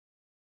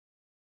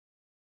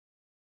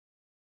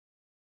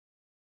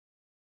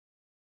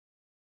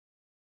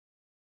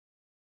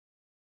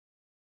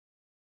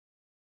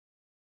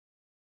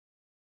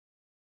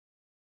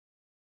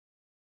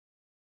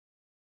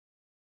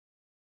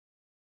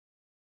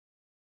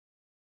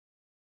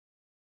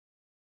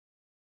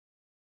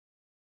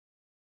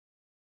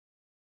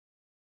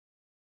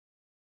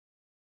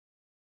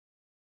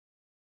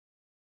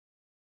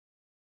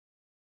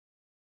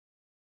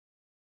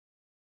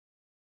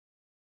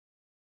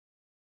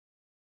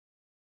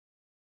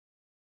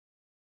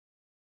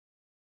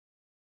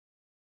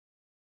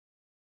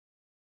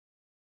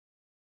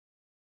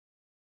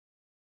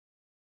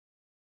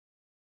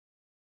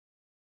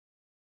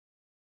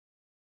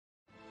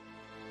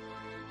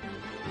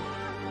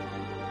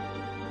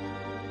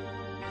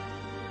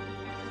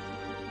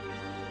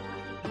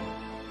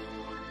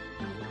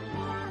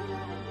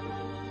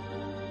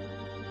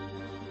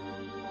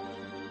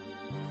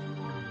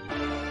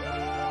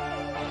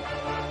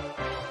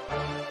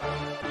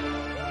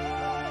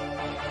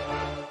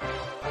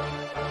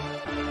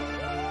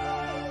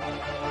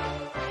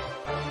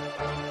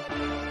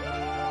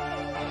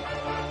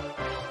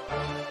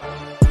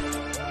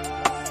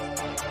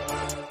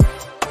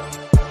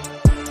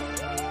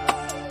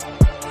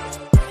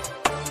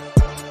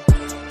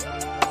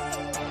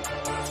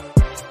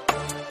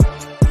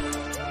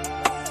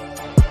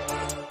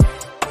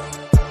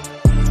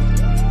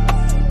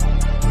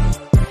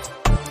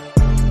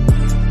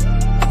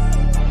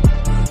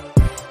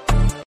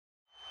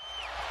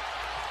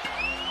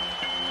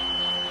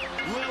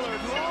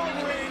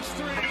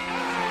streak.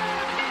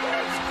 And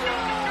it's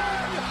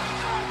good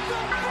at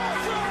the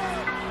buzzer.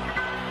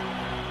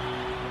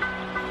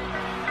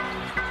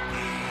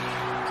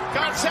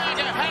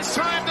 Gonzaga has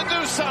time to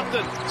do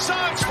something.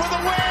 Suggs for the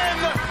win.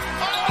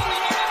 Oh,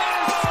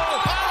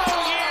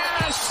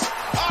 yes!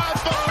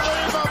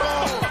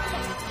 Unbelievable!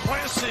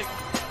 Classic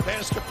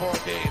basketball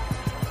game.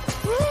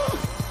 Woo!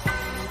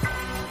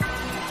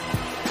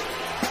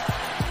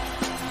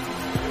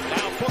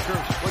 Now Booker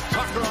with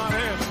Tucker on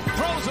him.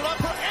 Throws it up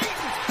for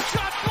Ayton.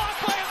 Shot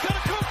blocked by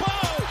Antetokounmpo.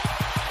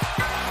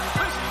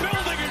 This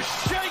building is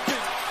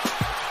shaking.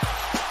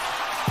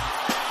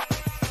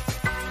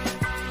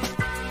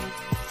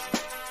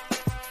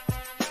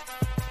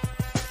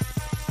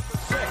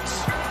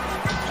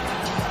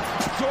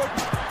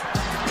 Jordan,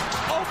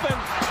 open,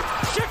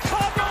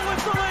 Chicago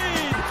with the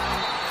lead.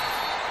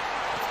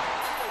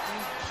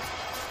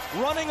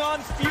 Running on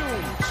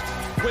fumes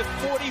with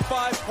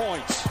 45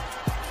 points.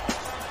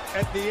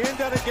 At the end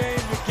of the game,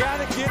 you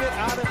gotta get it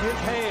out of his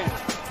hand.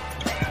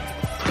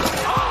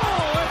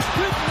 Oh, it's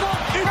good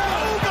luck. It's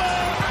over!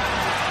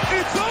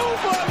 It's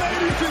over,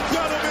 ladies and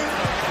gentlemen.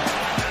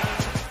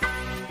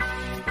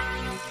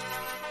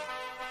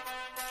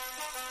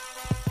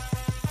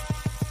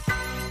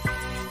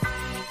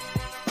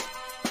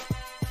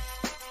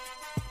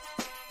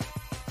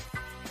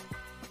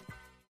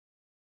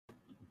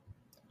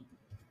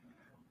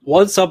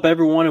 What's up,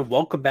 everyone, and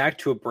welcome back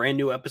to a brand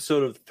new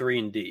episode of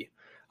 3&D.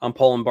 I'm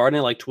Paul Lombardi.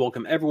 I'd like to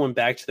welcome everyone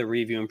back to the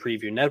Review and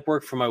Preview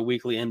Network for my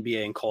weekly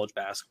NBA and college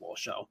basketball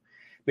show.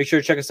 Make sure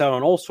to check us out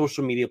on all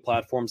social media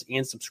platforms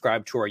and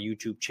subscribe to our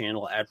YouTube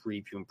channel at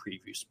Review and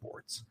Preview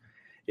Sports.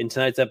 In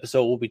tonight's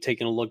episode, we'll be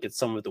taking a look at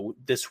some of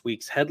this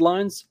week's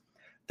headlines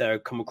that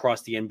have come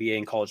across the NBA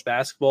and college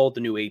basketball,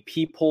 the new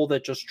AP poll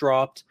that just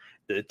dropped,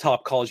 the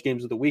top college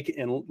games of the week,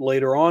 and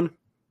later on,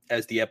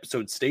 as the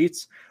episode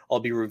states,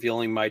 I'll be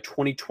revealing my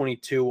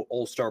 2022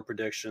 All-Star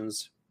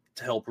predictions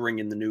to help ring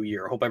in the new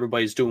year. Hope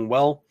everybody's doing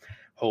well.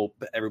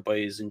 Hope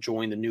everybody's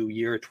enjoying the new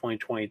year,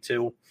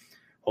 2022.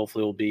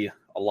 Hopefully it'll be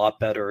a lot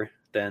better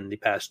than the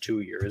past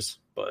 2 years,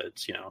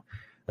 but,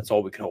 that's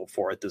all we can hope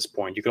for at this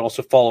point. You can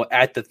also follow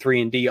at the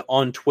 3&D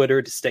on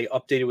Twitter to stay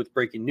updated with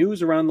breaking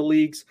news around the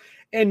leagues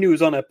and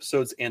news on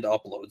episodes and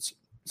uploads.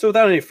 So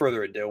without any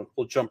further ado,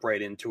 we'll jump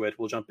right into it.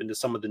 We'll jump into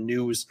some of the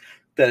news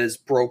that has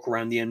broke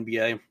around the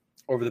NBA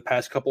over the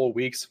past couple of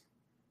weeks.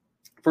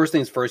 First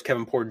things first,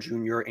 Kevin Porter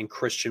Jr. and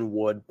Christian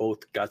Wood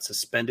both got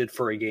suspended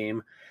for a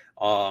game.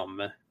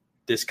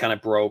 This kind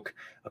of broke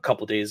a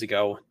couple days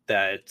ago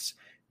that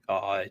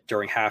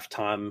during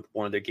halftime,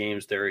 one of their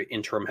games, their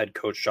interim head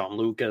coach, John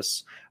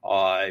Lucas,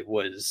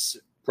 was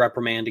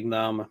reprimanding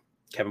them.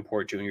 Kevin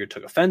Porter Jr.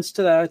 took offense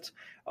to that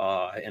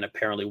and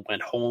apparently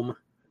went home.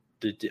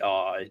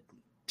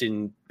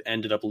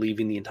 Ended up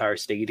leaving the entire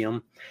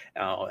stadium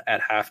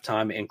at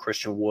halftime, and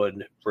Christian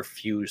Wood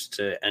refused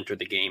to enter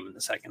the game in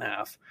the second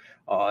half.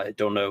 I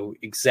don't know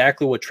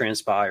exactly what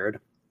transpired,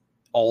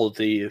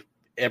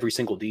 every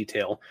single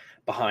detail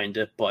behind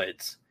it,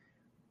 but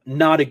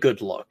not a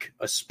good look,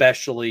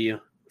 especially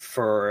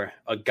for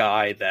a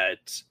guy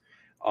that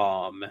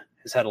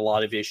has had a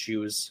lot of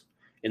issues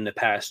in the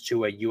past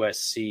too at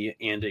USC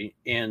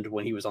and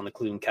when he was on the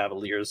Cleveland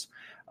Cavaliers.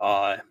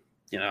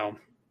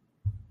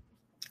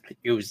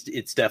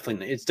 It's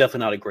definitely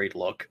not a great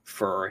look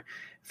for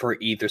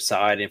either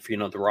side. And for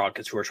the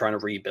Rockets who are trying to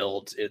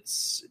rebuild,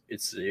 it's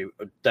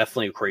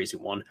definitely a crazy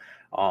one.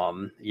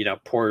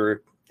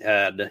 Porter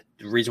had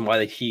the reason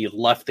why he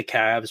left the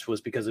Cavs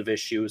was because of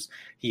issues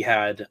he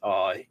had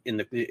in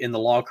the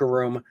locker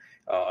room.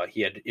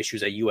 He had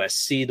issues at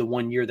USC the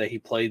 1 year that he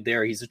played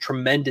there. He's a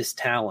tremendous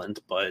talent,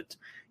 but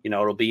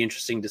it'll be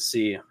interesting to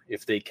see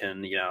if they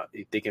can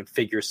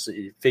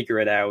figure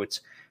it out.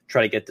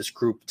 Try to get this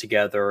group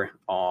together,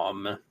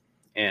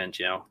 and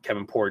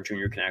Kevin Porter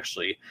Jr. can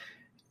actually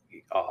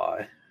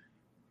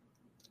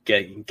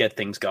get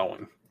things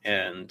going,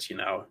 and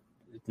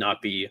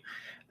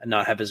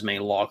not have as many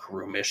locker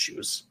room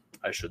issues,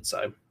 I should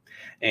say.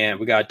 And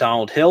we got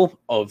Donald Hill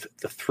of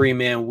the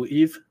 3-Man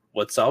Weave.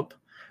 What's up?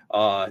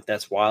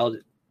 That's wild,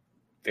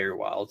 very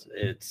wild.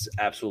 It's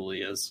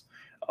absolutely is.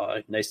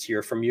 Nice to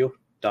hear from you,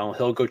 Donald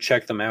Hill. Go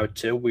check them out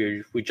too.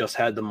 We just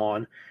had them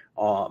on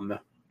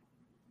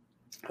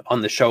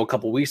the show a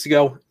couple weeks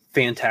ago.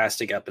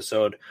 Fantastic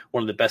episode.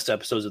 One of the best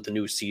episodes of the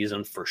new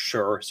season for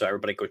sure. So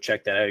everybody go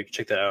check that out. You can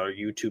check that out on our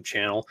YouTube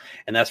channel.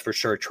 And that's for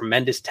sure.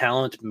 Tremendous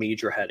talent,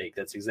 major headache.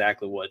 That's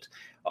exactly what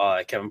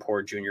Kevin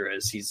Porter Jr.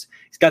 is. He's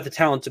got the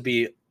talent to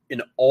be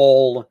an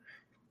all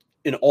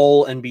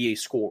NBA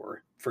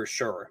scorer for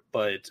sure,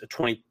 but a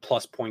 20+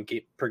 point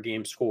per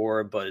game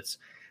scorer. But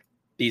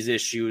these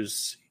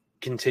issues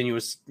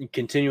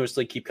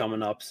continuously keep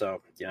coming up.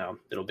 So,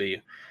 it'll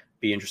be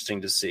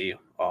interesting to see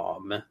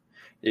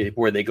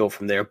where they go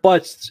from there.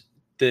 But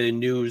the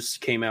news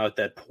came out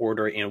that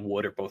Porter and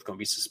Wood are both going to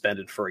be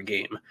suspended for a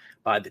game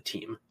by the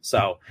team.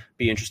 So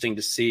be interesting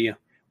to see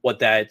what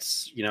that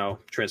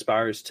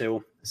transpires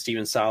to.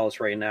 Steven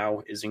Silas right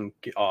now is in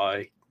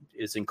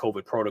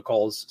COVID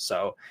protocols,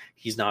 so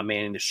he's not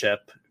manning the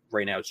ship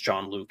right now it's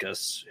John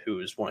Lucas, who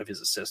is one of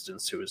his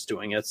assistants who is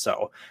doing it.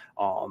 So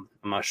I'm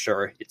not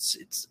sure.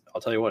 It's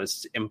I'll tell you what,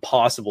 it's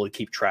impossible to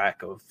keep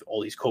track of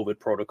all these COVID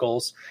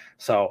protocols.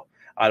 So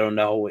I don't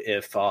know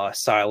if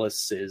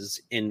Silas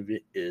is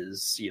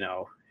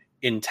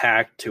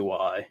intact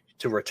to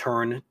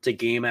return to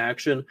game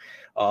action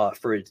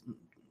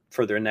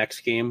for their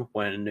next game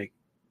when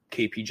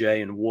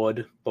KPJ and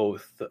Wood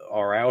both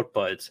are out.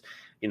 But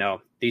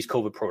these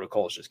COVID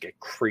protocols just get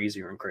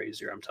crazier and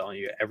crazier. I'm telling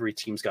you, every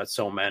team's got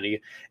so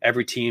many.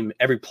 Every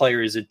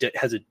player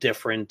has a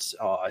different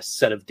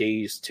set of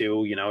days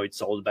too.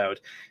 It's all about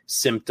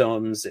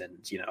symptoms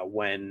and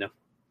when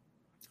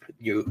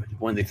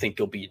they think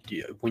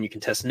when you can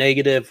test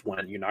negative,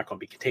 when you're not going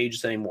to be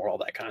contagious anymore, all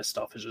that kind of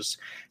stuff it's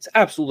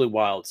absolutely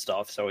wild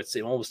stuff. So it's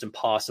almost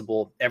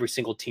impossible. Every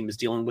single team is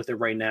dealing with it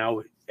right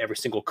now. Every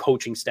single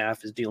coaching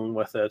staff is dealing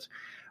with it.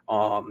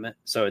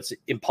 So it's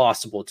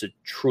impossible to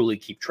truly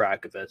keep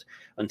track of it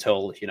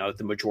until,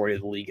 the majority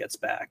of the league gets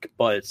back.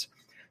 But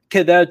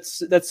okay,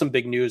 that's some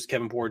big news,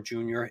 Kevin Porter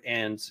Jr.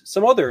 And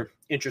some other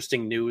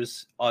interesting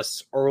news.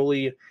 Us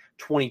early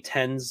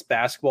 2010s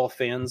basketball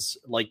fans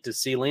like to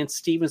see Lance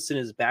Stephenson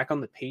is back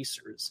on the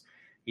Pacers.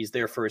 He's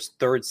there for his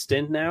third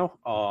stint now.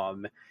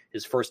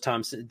 His first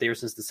time there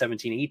since the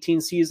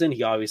 17-18 season.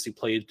 He obviously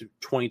played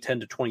 2010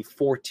 to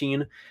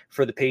 2014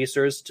 for the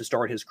Pacers to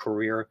start his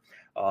career.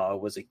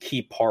 Was a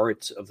key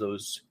part of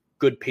those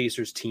good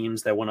Pacers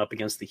teams that went up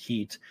against the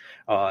Heat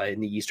in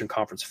the Eastern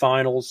Conference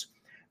Finals.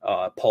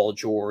 Paul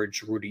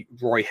George,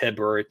 Roy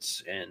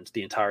Hibbert, and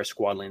the entire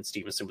squad. Lance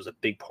Stephenson was a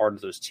big part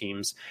of those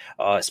teams.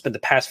 Spent the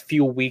past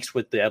few weeks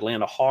with the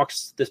Atlanta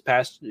Hawks.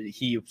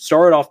 He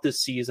started off this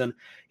season.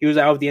 He was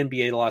out of the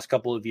NBA the last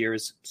couple of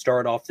years.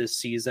 Started off this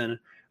season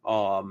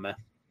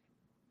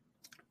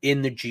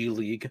in the G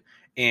League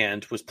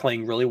and was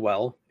playing really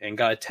well and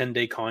got a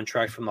 10-day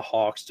contract from the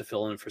Hawks to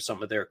fill in for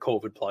some of their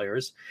COVID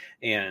players.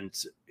 And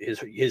his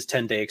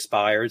 10-day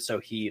expired, so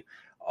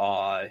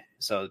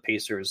the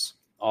Pacers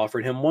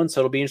offered him one.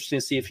 So it'll be interesting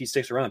to see if he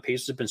sticks around. The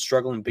Pacers have been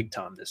struggling big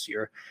time this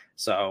year,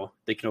 so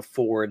they can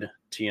afford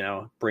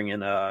to bring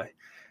in a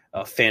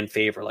fan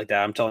favorite like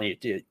that. I'm telling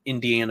you,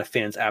 Indiana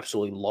fans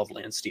absolutely love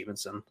Lance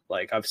Stephenson.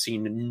 Like, I've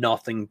seen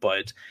nothing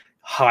but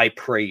high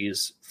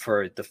praise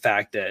for the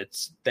fact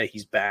that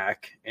he's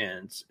back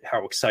and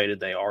how excited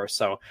they are.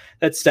 So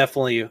that's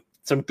definitely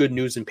some good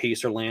news in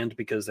Pacer land,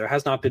 because there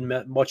has not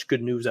been much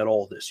good news at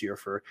all this year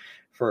for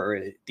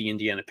the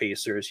Indiana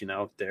Pacers.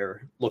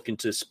 They're looking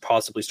to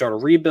possibly start a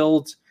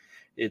rebuild.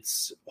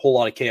 It's a whole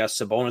lot of chaos.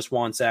 Sabonis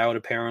wants out,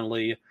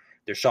 apparently.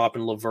 They're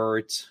shopping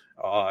LeVert.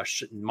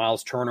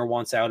 Miles Turner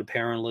wants out,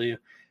 apparently.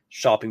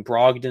 Shopping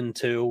Brogdon,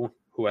 too,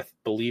 who I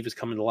believe is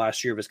coming to the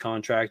last year of his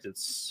contract.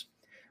 It's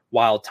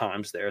wild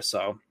times there.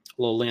 So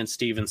little Lance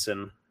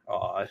Stephenson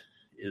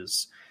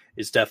is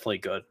definitely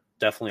good.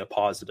 Definitely a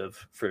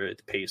positive for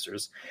the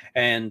Pacers.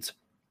 And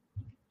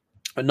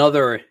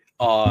another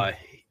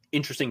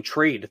interesting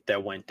trade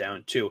that went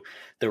down too.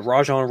 The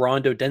Rajon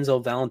Rondo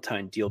Denzel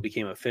Valentine deal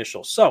became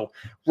official. So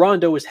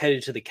Rondo is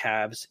headed to the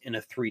Cavs in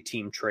a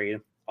 3-team trade.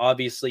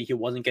 Obviously, he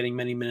wasn't getting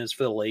many minutes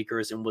for the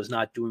Lakers and was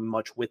not doing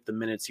much with the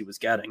minutes he was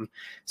getting.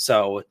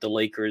 So the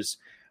Lakers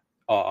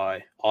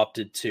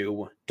opted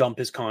to dump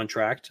his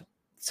contract,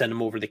 send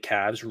him over to the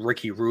Cavs.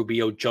 Ricky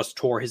Rubio just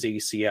tore his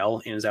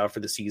ACL and is out for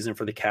the season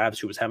for the Cavs,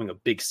 who was having a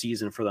big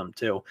season for them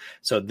too.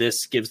 So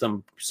this gives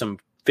them some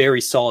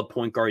very solid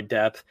point guard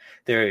depth.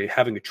 They're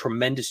having a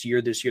tremendous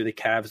year this year. The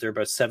Cavs, they're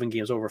about 7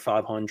 games over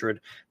 500.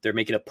 They're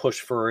making a push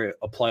for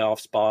a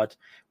playoff spot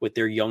with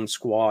their young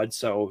squad.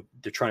 So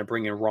they're trying to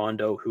bring in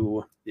Rondo,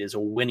 who is a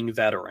winning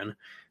veteran,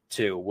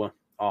 to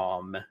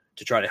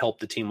try to help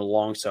the team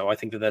along. So I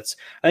think it's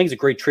a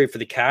great trade for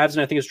the Cavs,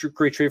 and I think it's a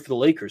great trade for the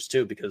Lakers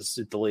too, because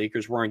if the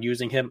Lakers weren't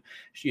using him,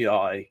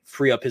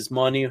 free up his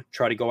money,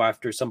 try to go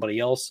after somebody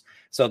else.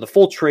 So the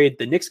full trade,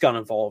 the Knicks got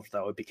involved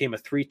though. It became a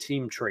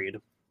 3-team trade,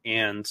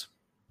 and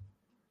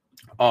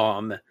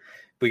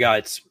we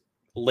got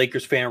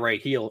Lakers fan right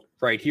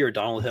here,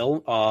 Donald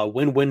Hill.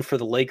 Win-win for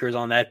the Lakers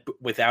on that,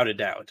 without a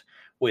doubt,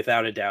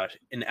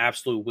 an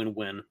absolute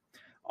win-win.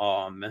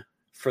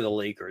 For the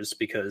Lakers,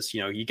 because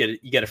you get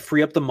to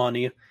free up the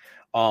money.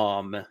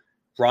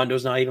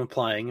 Rondo's not even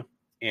playing,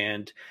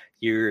 and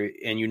you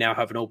now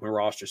have an open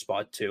roster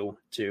spot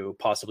to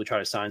possibly try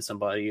to sign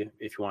somebody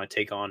if you want to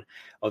take on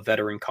a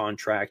veteran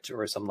contract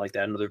or something like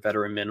that, another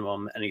veteran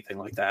minimum, anything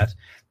like that.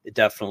 It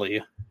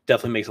definitely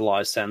makes a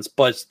lot of sense.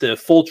 But the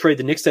full trade,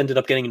 the Knicks ended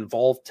up getting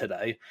involved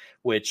today,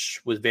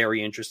 which was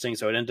very interesting.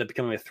 So it ended up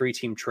becoming a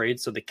 3-team trade.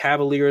 So the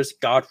Cavaliers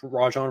got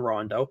Rajon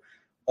Rondo,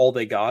 all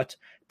they got.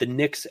 The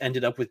Knicks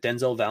ended up with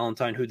Denzel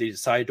Valentine, who they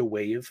decided to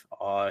waive.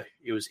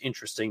 It was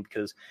interesting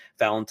because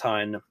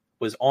Valentine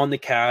was on the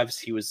Cavs.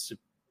 He was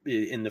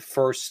in the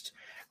first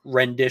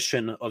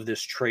rendition of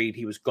this trade.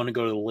 He was going to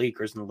go to the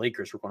Lakers, and the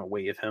Lakers were going to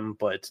waive him,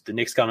 but the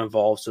Knicks got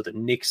involved. So the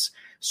Knicks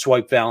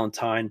swiped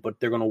Valentine, but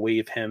they're going to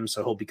waive him,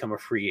 so he'll become a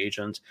free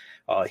agent.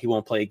 He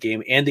won't play a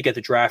game. And they get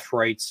the draft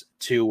rights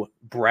to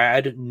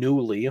Brad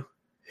Newley,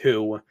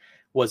 who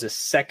was a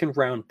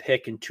second-round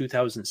pick in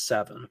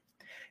 2007.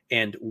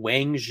 and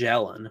Wang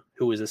Zhellen,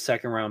 who was a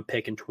second-round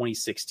pick in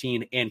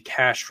 2016, and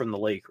cash from the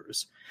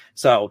Lakers.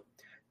 So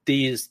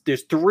there's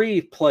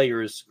 3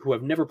 players who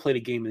have never played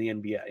a game in the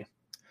NBA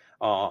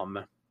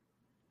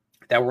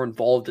that were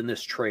involved in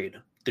this trade,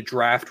 the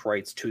draft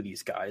rights to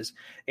these guys.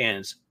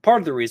 And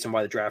part of the reason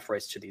why the draft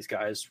rights to these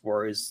guys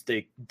is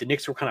the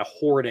Knicks were kind of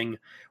hoarding,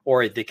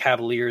 or the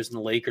Cavaliers and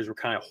the Lakers were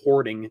kind of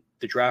hoarding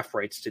the draft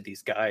rights to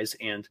these guys.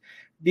 And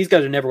these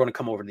guys are never going to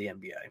come over to the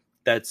NBA.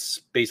 That's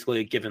basically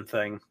a given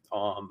thing.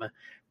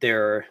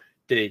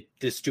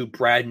 This dude,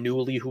 Brad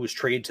Newley, who was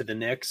traded to the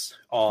Knicks,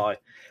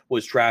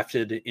 was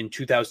drafted in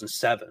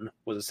 2007,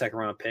 was a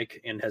second-round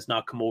pick, and has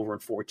not come over in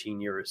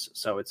 14 years.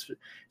 So it's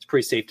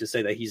pretty safe to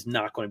say that he's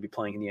not going to be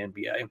playing in the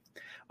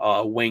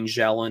NBA. Wayne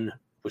Zhellen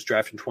was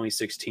drafted in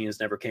 2016, has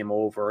never came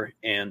over,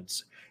 and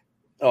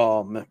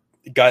the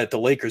guy that the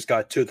Lakers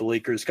got too. The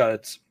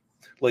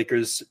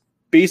Lakers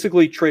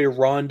basically traded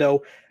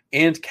Rondo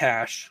and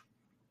cash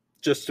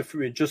just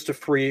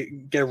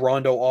to get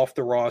Rondo off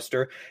the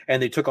roster,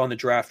 and they took on the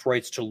draft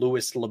rights to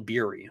Louis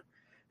Labiri,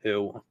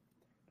 who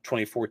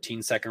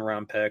 2014 second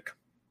round pick.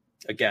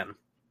 Again,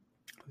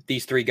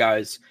 these 3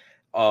 guys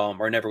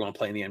are never going to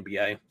play in the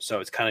NBA,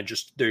 so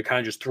they're kind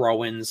of just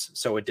throw-ins,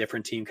 so a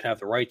different team can have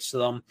the rights to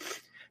them.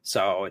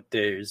 So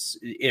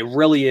it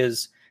really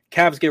is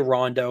Cavs get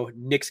Rondo,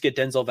 Knicks get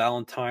Denzel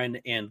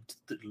Valentine, and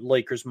the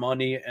Lakers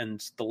money,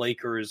 and the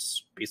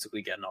Lakers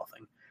basically get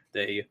nothing.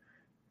 They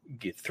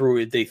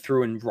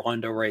threw in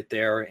Rondo right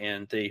there,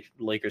 and the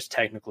Lakers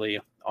technically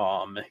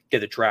get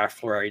the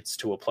draft rights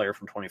to a player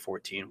from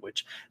 2014,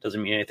 which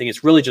doesn't mean anything.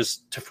 It's really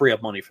just to free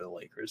up money for the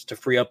Lakers, to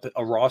free up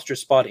a roster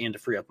spot and to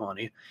free up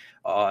money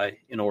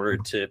in order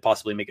to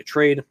possibly make a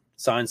trade,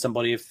 sign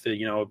somebody if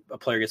a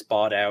player gets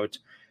bought out.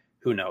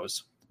 Who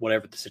knows?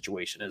 Whatever the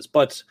situation is.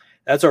 But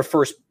that's our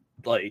first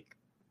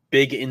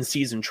big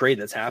in-season trade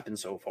that's happened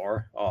so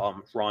far.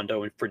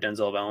 Rondo for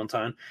Denzel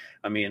Valentine.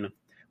 I mean,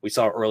 we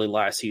saw early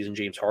last season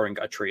James Harden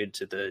got traded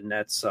to the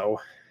Nets, so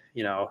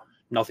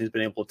nothing's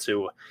been able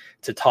to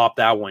top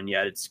that one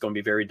yet. It's going to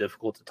be very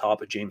difficult to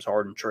top a James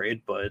Harden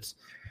trade, but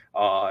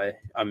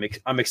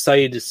I'm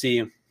excited to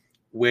see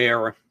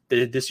where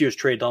this year's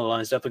trade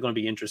deadline is definitely going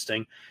to be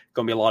interesting.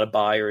 Going to be a lot of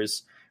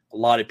buyers, a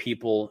lot of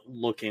teams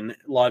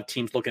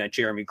looking at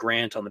Jeremy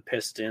Grant on the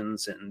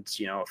Pistons, and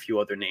a few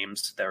other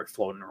names that are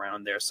floating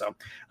around there. So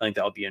I think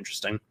that'll be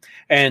interesting.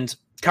 And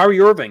Kyrie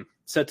Irving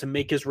set to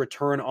make his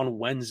return on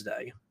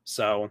Wednesday.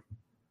 So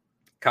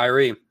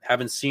Kyrie,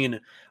 haven't seen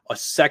a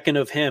second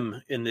of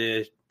him in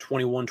the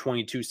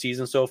 21-22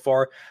 season so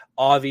far.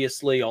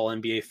 Obviously, all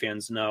NBA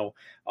fans know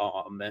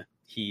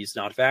he's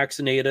not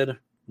vaccinated.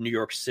 New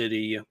York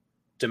City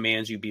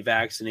demands you be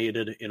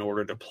vaccinated in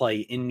order to play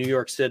in New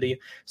York City.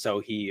 So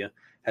he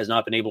has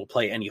not been able to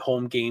play any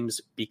home games.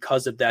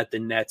 Because of that, the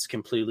Nets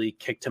completely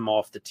kicked him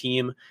off the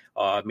team,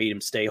 made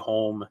him stay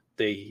home.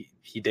 They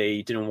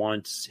didn't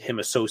want him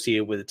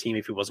associated with the team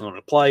if he wasn't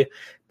going to play.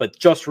 But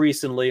just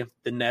recently,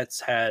 the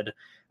Nets had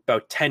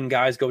about 10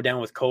 guys go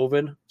down with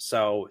COVID,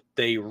 so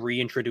they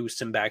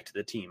reintroduced him back to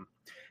the team.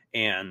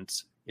 And,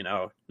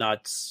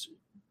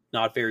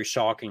 not very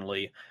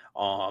shockingly,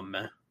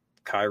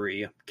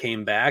 Kyrie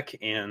came back,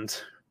 and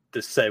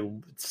the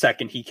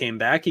second he came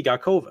back, he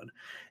got COVID.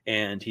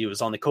 And he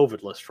was on the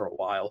COVID list for a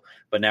while,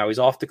 but now he's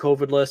off the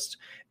COVID list,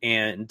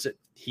 and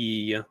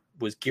he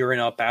was gearing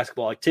up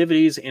basketball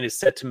activities and is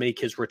set to make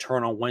his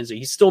return on Wednesday.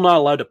 He's still not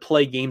allowed to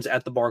play games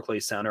at the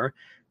Barclays Center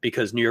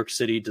because New York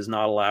City does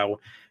not allow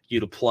you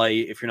to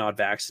play if you're not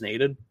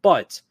vaccinated,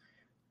 but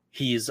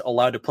he's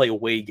allowed to play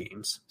away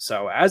games.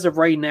 So as of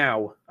right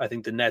now, I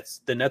think the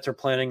Nets are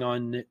planning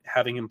on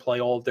having him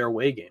play all of their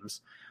away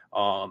games.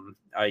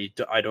 I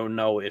don't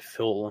know if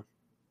he'll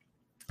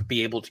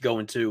be able to go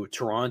into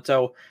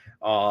Toronto.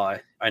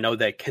 I know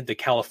that the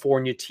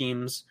California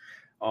teams,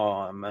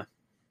 I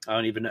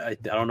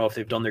don't know if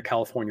they've done their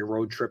California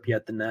road trip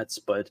yet, the Nets,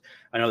 but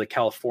I know the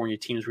California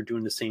teams were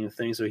doing the same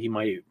thing. So he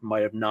might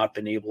have not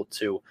been able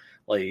to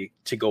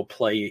go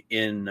play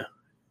in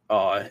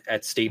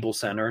at Staples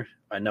Center.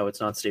 I know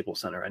it's not Staples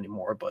Center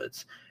anymore,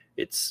 but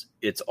it's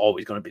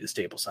always going to be the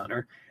Staples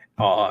Center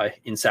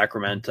in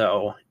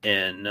Sacramento,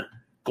 in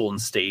Golden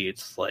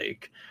State,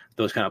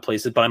 those kind of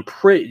places. But I'm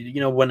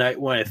pretty, when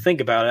I think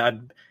about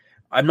it,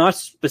 I'm not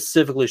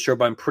specifically sure,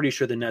 but I'm pretty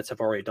sure the Nets have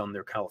already done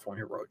their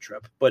California road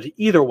trip. But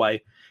either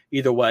way,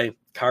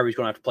 Kyrie's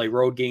going to have to play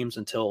road games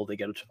until they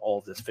get all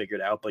of this figured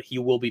out. But he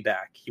will be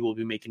back. He will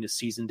be making his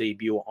season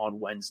debut on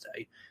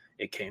Wednesday.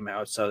 It came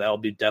out, so that'll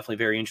be definitely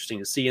very interesting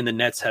to see. And the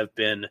Nets have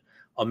been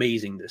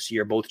amazing this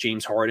year. Both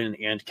James Harden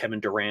and Kevin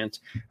Durant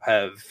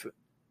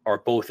are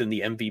both in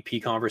the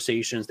MVP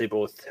conversations. They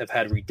both have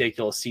had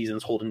ridiculous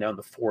seasons holding down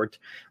the fort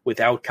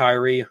without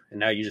Kyrie, and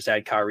now you just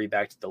add Kyrie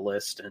back to the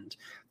list, and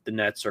the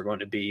Nets are going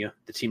to be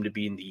the team to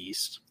be in the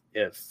East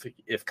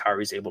if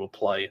Kyrie's able to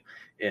play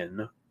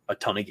in a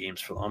ton of games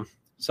for them.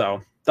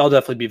 So that'll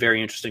definitely be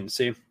very interesting to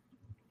see.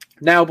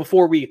 Now,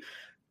 before we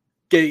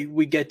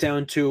get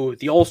down to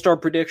the All-Star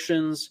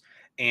predictions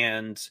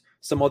and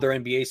some other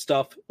NBA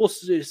stuff, we'll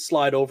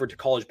slide over to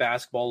college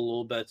basketball a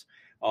little bit.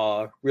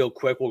 Real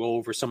quick, we'll go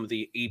over some of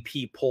the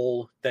AP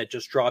poll that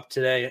just dropped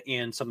today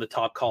and some of the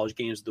top college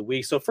games of the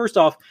week. So first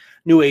off,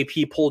 new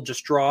AP poll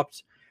just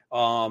dropped.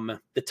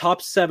 The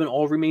top 7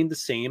 all remained the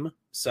same.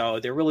 So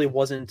there really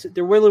wasn't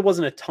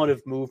a ton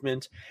of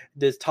movement.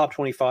 The top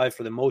 25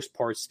 for the most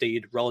part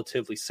stayed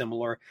relatively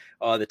similar.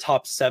 The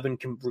top 7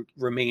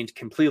 remained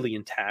completely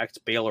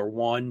intact. Baylor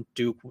 1,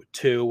 Duke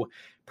 2,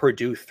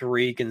 Purdue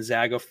 3,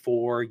 Gonzaga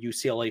 4,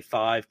 UCLA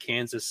 5,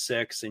 Kansas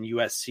 6, and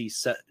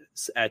USC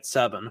at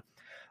 7.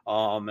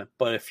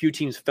 But a few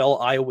teams fell.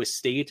 Iowa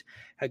State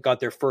had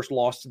got their first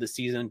loss of the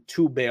season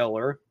to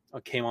Baylor.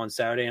 Came on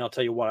Saturday, and I'll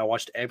tell you what, I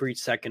watched every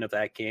second of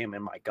that game,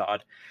 and my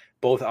God,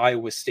 both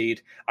Iowa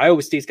State's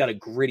got a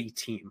gritty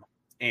team,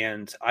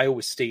 and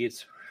Iowa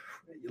State,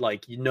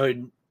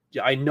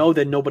 I know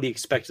that nobody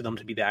expected them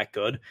to be that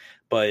good,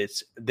 but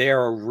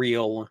they're a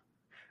real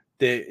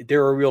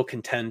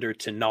contender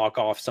to knock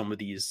off some of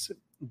these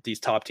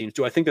top teams.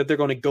 Do I think that they're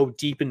going to go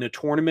deep in the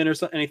tournament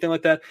or anything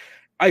like that?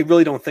 I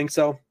really don't think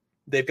so.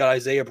 They've got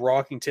Isaiah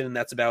Brockington, and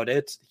that's about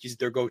it. He's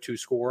their go-to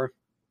scorer.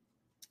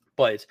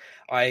 But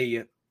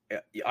I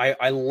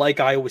like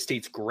Iowa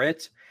State's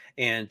grit,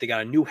 and they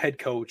got a new head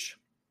coach.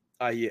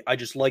 I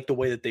just like the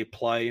way that they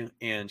play,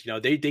 and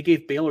they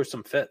gave Baylor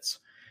some fits.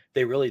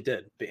 They really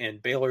did.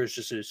 And Baylor is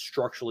just a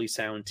structurally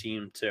sound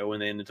team too,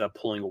 and they ended up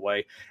pulling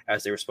away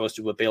as they were supposed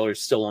to. But Baylor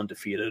is still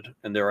undefeated,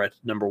 and they're at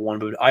number 1.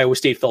 But Iowa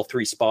State fell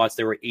 3 spots.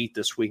 They were 8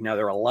 this week. Now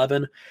they're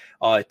 11.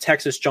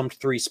 Texas jumped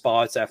 3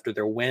 spots after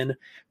their win.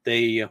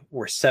 They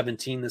were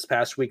 17 this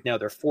past week. Now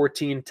they're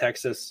 14.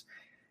 Texas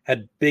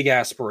had big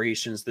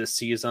aspirations this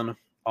season.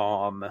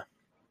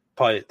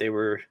 But they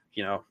were,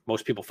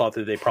 most people thought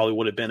that they probably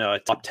would have been a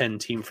top 10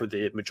 team for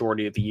the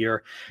majority of the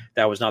year.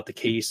 That was not the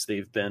case.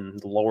 They've been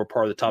the lower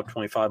part of the top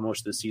 25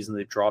 most of the season.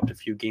 They've dropped a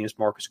few games.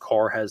 Marcus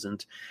Carr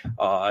hasn't,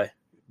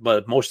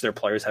 but most of their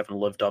players haven't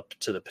lived up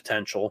to the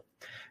potential.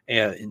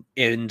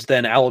 And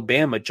then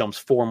Alabama jumps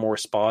 4 more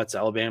spots.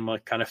 Alabama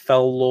kind of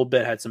fell a little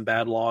bit, had some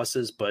bad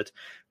losses, but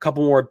a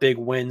couple more big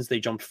wins.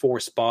 They jumped 4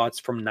 spots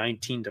from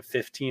 19 to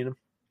 15.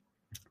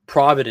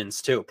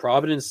 Providence, too.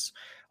 Providence,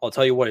 I'll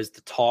tell you what, is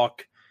the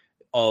talk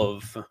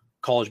of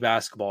college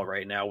basketball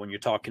right now when you're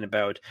talking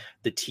about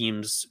the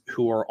teams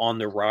who are on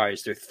the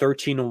rise. They're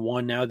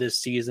 13-1 now this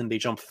season. They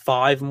jumped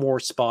 5 more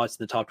spots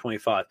in the top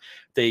 25.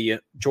 They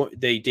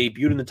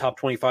debuted in the top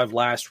 25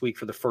 last week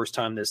for the first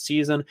time this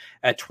season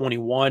at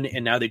 21,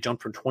 and now they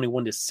jumped from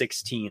 21 to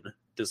 16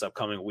 this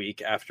upcoming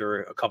week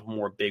after a couple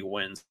more big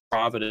wins.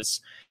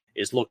 Providence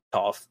is looked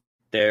tough.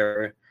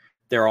 They're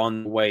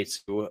on the way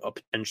to a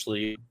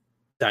potentially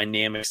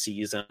dynamic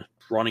season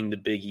running the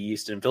Big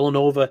East, and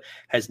Villanova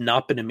has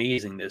not been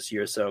amazing this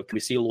year. So can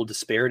we see a little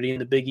disparity in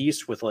the Big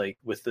East with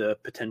the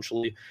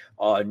potentially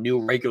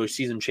new regular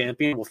season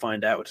champion? We'll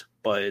find out.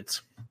 But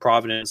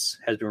Providence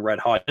has been red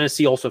hot.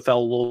 Tennessee also fell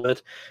a little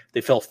bit.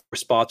 They fell 4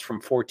 spots from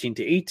 14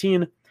 to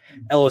 18.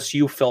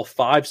 LSU fell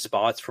 5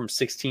 spots from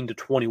 16 to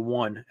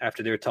 21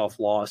 after their tough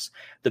loss.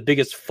 The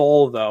biggest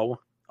fall, though,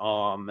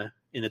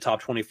 in the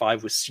top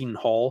 25 was Seton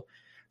Hall.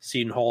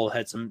 Seton Hall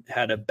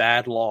had a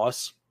bad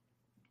loss.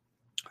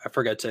 I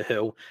forget to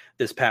who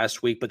this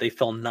past week, but they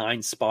fell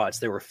 9 spots.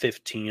 They were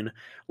 15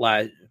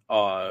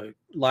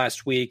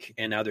 last week,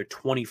 and now they're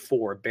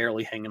 24,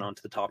 barely hanging on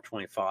to the top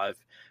 25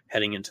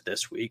 heading into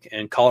this week.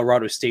 And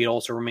Colorado State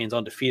also remains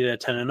undefeated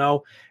at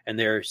 10-0, and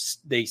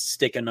they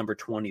stick at number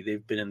 20.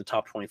 They've been in the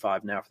top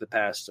 25 now for the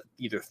past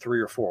either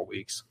 3 or 4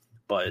 weeks.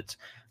 But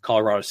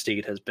Colorado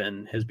State has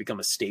become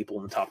a staple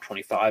in the top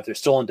 25. They're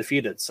still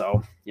undefeated,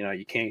 so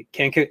you can't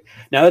kick.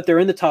 Now that they're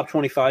in the top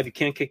 25, you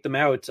can't kick them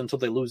out until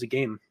they lose a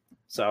game.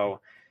 So,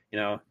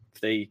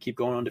 if they keep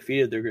going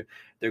undefeated,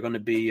 they're going to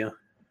be in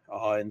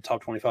the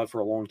top 25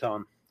 for a long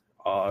time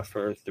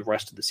for the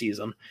rest of the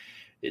season.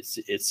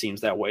 It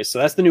seems that way. So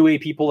that's the new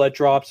AP poll that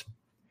dropped.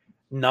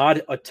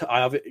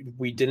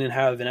 We didn't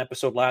have an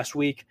episode last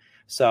week,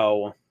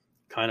 so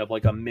kind of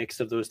like a mix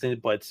of those things.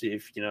 But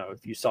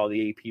if you saw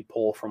the AP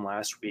poll from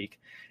last week,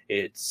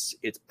 it's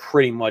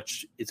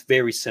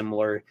very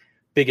similar.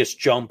 Biggest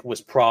jump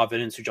was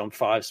Providence, who jumped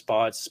 5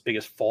 spots.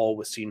 Biggest fall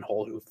was Seton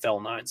Hall, who fell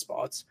 9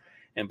 spots.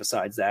 And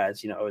besides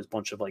that, it was a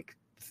bunch of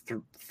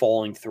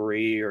falling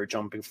 3 or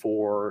jumping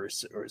 4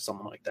 or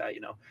something like that,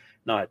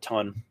 not a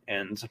ton.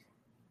 And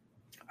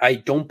I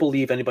don't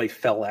believe anybody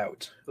fell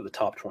out of the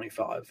top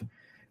 25.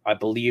 I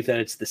believe that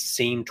it's the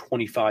same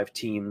 25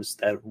 teams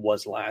that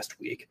was last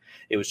week.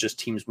 It was just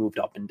teams moved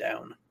up and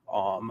down.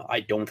 I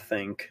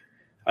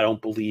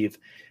don't believe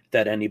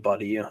that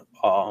anybody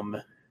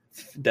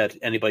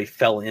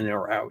fell in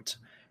or out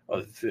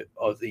of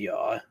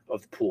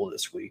the pool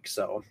this week.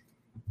 So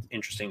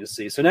interesting to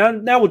see. So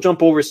now we'll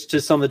jump over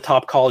to some of the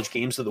top college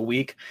games of the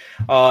week.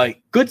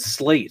 Good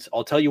slate.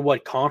 I'll tell you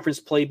what, conference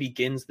play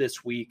begins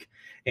this week,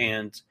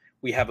 and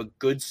we have a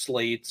good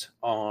slate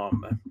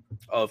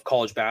of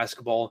college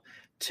basketball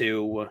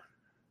to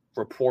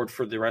report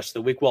for the rest of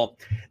the week. Well,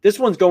 this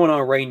one's going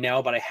on right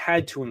now, but I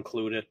had to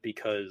include it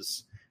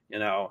because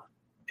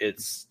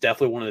it's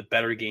definitely one of the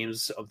better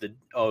games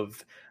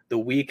of the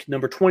week.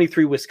 Number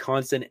 23,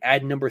 Wisconsin,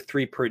 at number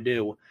 3,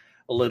 Purdue.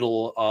 A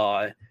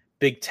little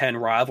Big Ten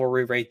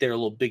rivalry right there, a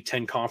little Big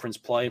Ten conference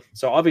play.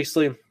 So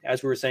obviously,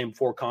 as we were saying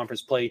before,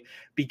 conference play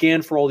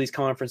began for all these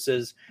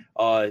conferences.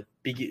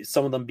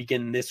 Some of them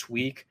begin this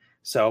week.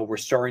 So we're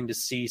starting to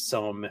see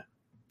some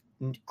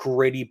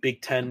gritty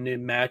Big Ten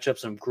matchups,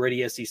 some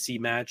gritty SEC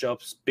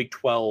matchups, Big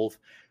 12,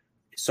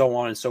 so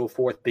on and so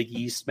forth, Big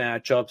East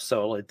matchups.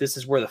 So this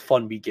is where the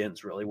fun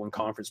begins, really, when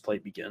conference play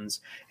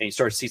begins. And you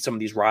start to see some of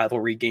these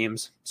rivalry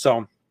games.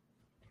 So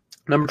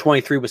number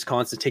 23,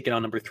 Wisconsin taking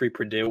on number 3,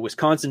 Purdue.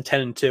 Wisconsin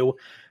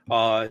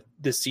 10-2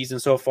 this season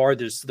so far.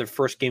 This is their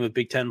first game of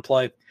Big Ten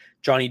play.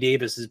 Johnny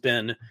Davis has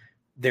been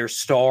their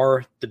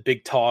star, the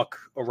big talk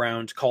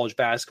around college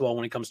basketball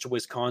when it comes to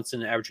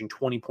Wisconsin, averaging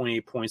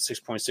 20.8 points,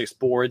 6.6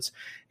 boards,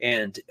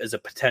 and as a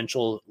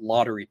potential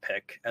lottery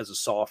pick as a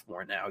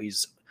sophomore now.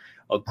 He's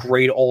a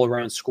great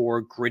all-around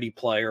scorer, gritty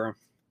player.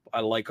 I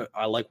like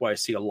what I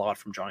see a lot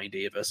from Johnny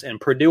Davis. And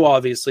Purdue,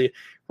 obviously,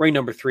 ranked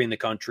number 3 in the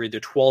country.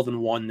 They're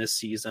 12-1 this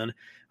season.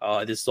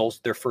 This is also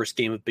their first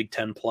game of Big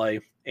Ten play,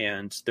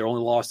 and their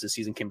only loss this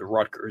season came to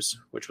Rutgers,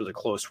 which was a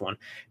close one.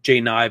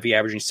 Jaden Ivey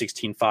averaging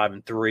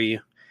 16-5-3.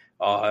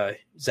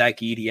 Zach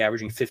Edey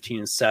averaging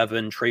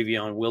 15-7.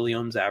 Travion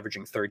Williams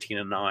averaging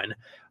 13-9.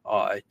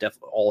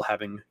 All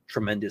having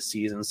tremendous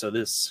seasons. So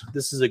this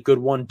is a good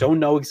one. Don't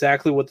know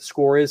exactly what the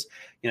score is.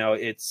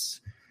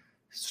 It's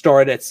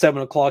started at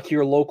 7 o'clock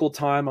here local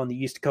time on the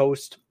East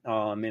Coast,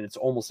 and it's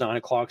almost 9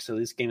 o'clock, so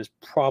this game is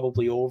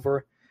probably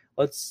over.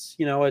 Let's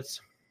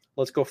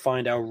go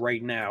find out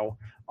right now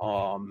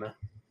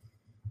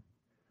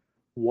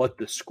what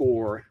the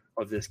score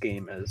of this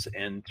game is,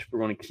 and we're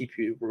going to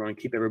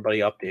keep everybody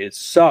updated.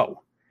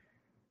 So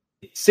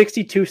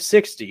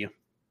 62-60,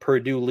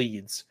 Purdue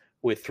leads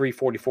with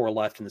 3:44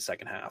 left in the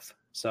second half.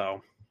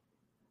 So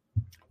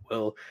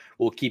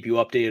we'll keep you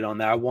updated on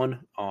that one.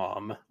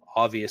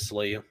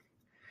 Obviously,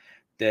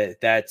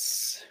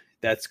 that's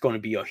going to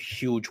be a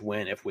huge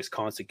win if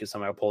Wisconsin can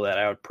somehow pull that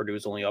out.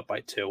 Purdue's only up by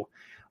 2,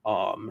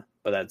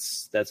 but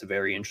that's a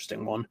very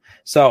interesting one.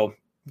 So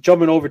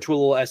jumping over to a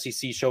little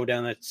SEC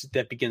showdown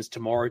that begins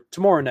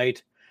tomorrow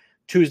night,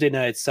 Tuesday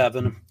night at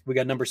 7. We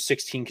got number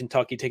 16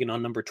 Kentucky taking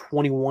on number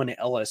 21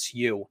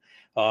 LSU.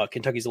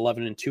 Kentucky's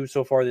 11-2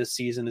 so far this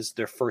season. This is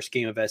their first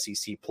game of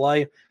SEC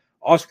play.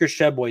 Oscar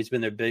Tshiebwe has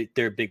been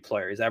their big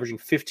player. He's averaging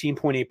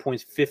 15.8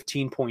 points,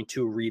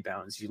 15.2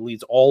 rebounds. He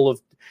leads all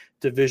of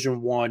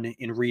Division I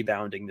in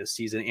rebounding this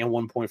season and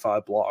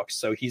 1.5 blocks.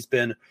 So he's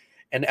been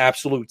an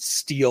absolute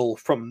steal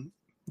from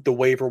the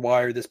waiver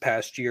wire this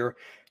past year.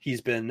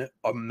 He's been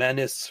a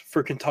menace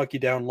for Kentucky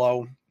down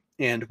low.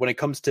 And when it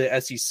comes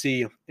to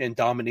SEC and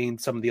dominating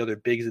some of the other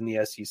bigs in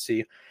the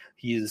SEC,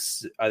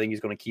 I think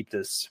he's going to keep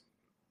this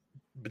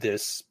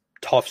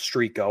tough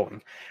streak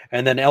going.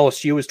 And then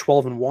LSU is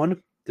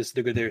 12-1. This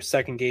is their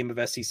second game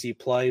of SEC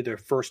play. Their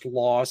first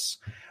loss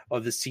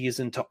of the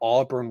season to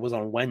Auburn was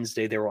on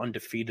Wednesday. They were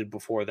undefeated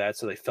before that,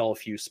 so they fell a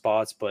few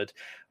spots. But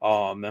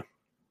LSU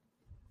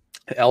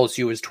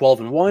is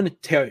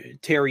 12-1.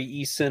 Terry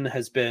Eason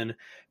has been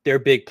their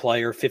big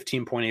player,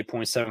 15.8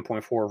 points,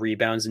 7.4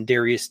 rebounds. And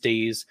Darius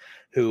Days,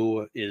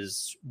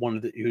 who's one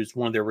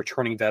of their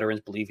returning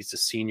veterans, believe he's a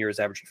senior, is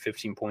averaging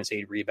 15 points,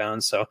 8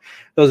 rebounds. So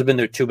those have been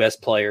their 2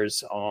 best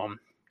players. Don't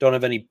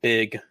have any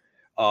big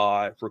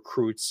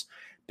recruits,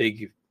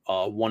 big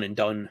one and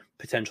done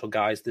potential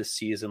guys this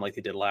season like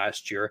they did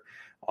last year,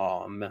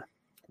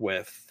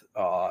 with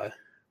a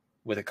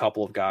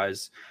couple of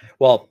guys.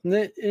 Well,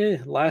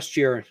 last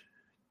year,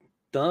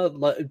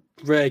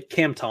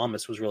 Cam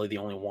Thomas was really the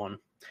only one.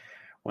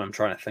 When I'm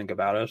trying to think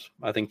about it,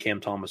 I think Cam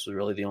Thomas was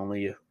really the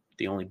only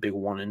big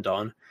one and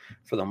done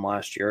for them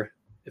last year.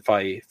 If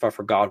I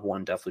forgot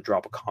one, definitely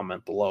drop a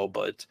comment below.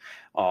 But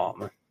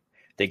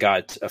they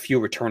got a few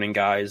returning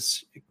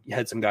guys,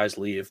 had some guys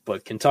leave,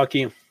 but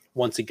Kentucky,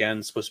 once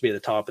again, supposed to be at the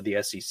top of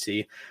the SEC.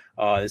 This is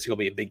going to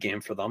be a big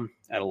game for them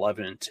at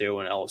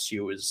 11-2, and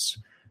LSU is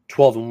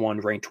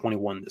 12-1, ranked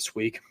 21 this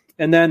week.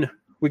 And then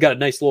we got a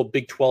nice little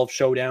Big 12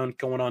 showdown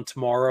going on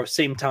tomorrow,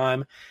 same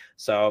time.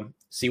 So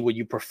see what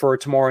you prefer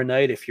tomorrow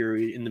night. If you're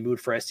in the mood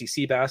for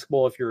SEC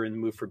basketball, if you're in the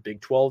mood for Big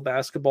 12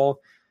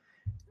 basketball,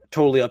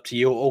 totally up to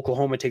you.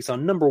 Oklahoma takes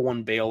on number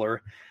 1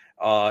 Baylor.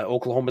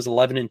 Oklahoma's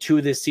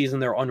 11-2 this season.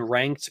 They're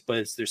unranked, but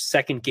it's their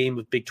second game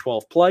of Big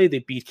 12 play. They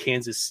beat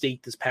Kansas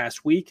State this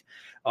past week.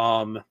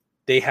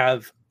 They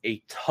have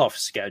a tough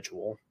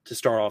schedule to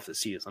start off the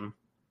season,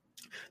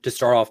 to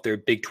start off their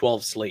Big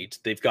 12 slate.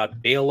 They've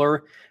got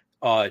Baylor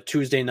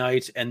Tuesday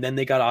night, and then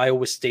they got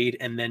Iowa State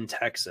and then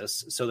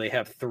Texas. So they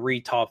have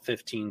 3 top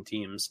 15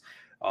 teams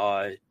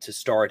to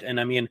start. And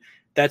I mean,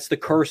 that's the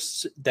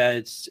curse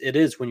that it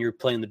is when you're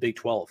playing the Big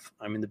 12.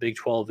 I mean, the Big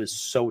 12 is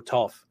so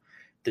tough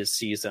this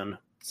season.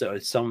 So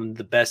some of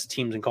the best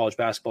teams in college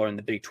basketball are in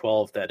the Big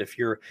 12, that if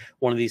you're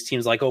one of these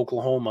teams like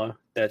Oklahoma,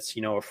 that's,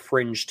 a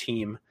fringe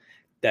team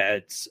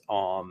that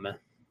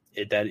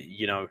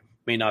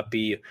may not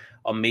be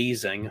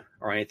amazing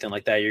or anything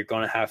like that, you're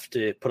going to have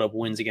to put up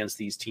wins against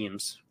these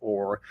teams,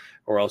 or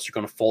else you're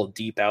going to fall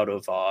deep out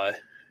of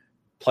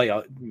play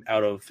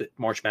out of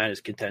March Madness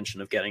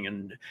contention of getting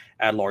an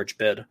at-large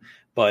bid.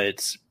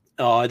 But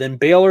then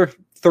Baylor,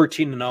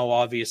 13-0,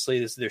 obviously.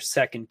 This is their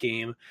second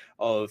game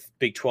of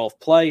Big 12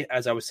 play.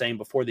 As I was saying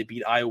before, they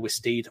beat Iowa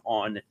State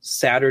on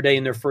Saturday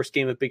in their first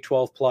game of Big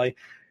 12 play.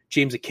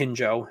 James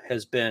Akinjo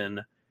has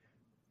been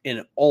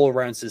an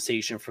all-around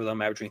sensation for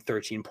them, averaging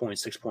 13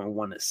 points,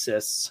 6.1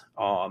 assists.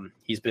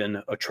 He's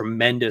been a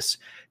tremendous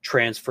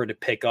transfer to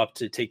pick up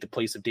to take the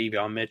place of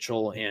Davion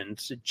Mitchell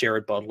and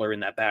Jared Butler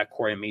in that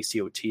backcourt and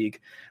MaCio Teague.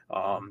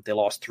 They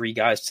lost 3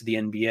 guys to the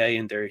NBA,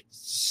 and they're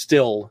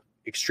still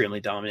extremely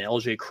dominant.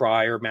 LJ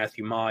Cryer,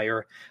 Matthew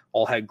Meyer,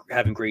 all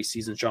having great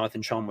seasons.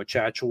 Jonathan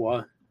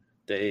Chachua,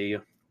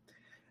 they've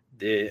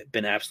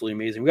been absolutely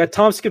amazing. We got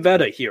Tom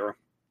Scavetta here,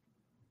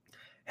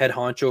 head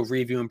honcho of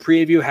Review and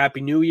Preview. Happy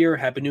New Year.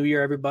 Happy New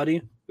Year,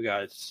 everybody. We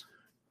got,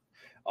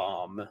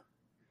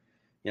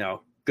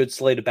 good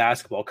slate of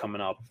basketball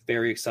coming up.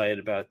 Very excited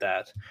about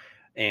that.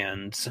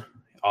 And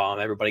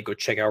everybody go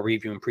check out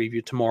Review and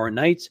Preview tomorrow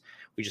night.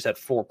 We just had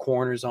 4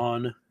 corners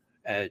on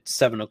at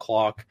 7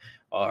 o'clock.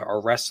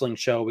 Our wrestling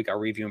show, we got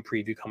Review and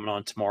Preview coming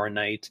on tomorrow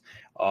night.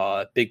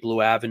 Big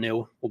Blue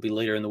Avenue will be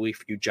later in the week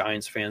for you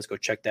Giants fans. Go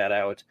check that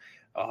out.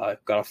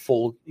 Got a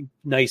full,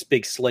 nice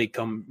big slate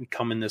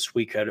coming this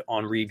week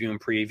on Review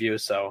and Preview,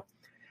 so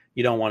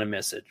you don't want to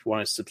miss it. You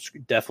want to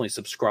definitely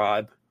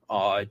subscribe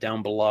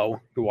down below.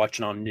 If you're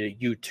watching on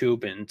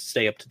YouTube and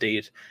stay up to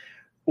date,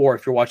 or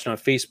if you're watching on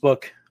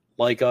Facebook,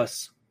 like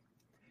us,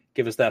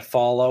 give us that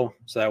follow,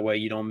 so that way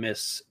you don't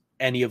miss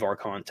any of our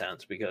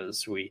content,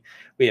 because we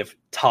have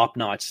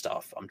top-notch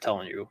stuff. I'm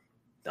telling you,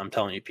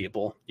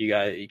 people, you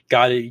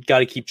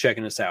gotta keep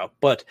checking us out.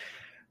 But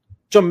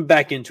jumping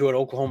back into it,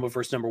 Oklahoma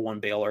versus number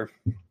 1 Baylor.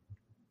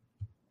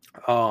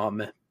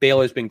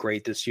 Baylor's been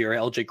great this year.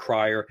 LJ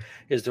Cryer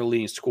is their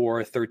leading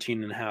scorer,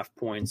 13.5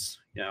 points.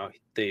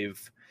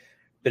 They've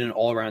been an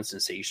all-around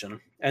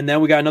sensation. And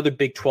then we got another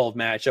Big 12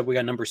 matchup. We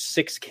got number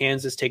 6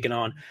 Kansas taking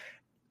on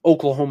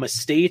Oklahoma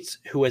State,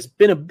 who has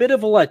been a bit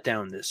of a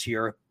letdown this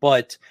year,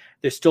 but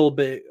they're still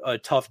a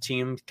tough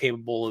team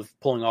capable of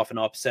pulling off an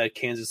upset.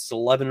 Kansas is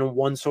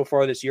 11-1 so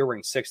far this year,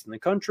 ranked 6th in the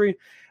country.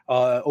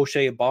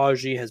 Ochai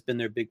Agbaji has been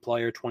their big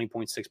player,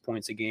 20.6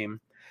 points a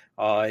game.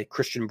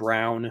 Christian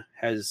Brown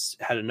has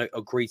had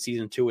a great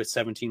season too at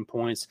 17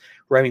 points.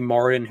 Remy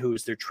Martin,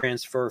 who's their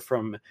transfer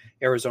from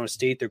Arizona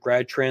State, their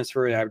grad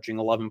transfer, averaging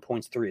 11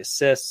 points, 3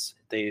 assists.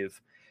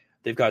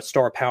 They've got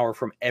star power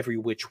from every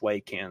which way,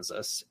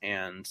 Kansas,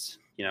 and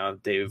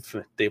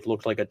they've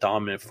looked like a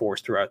dominant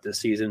force throughout this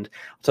season.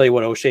 I'll tell you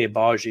what, Ochai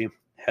Agbaji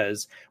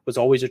was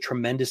always a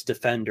tremendous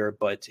defender,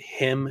 but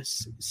him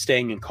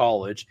staying in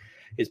college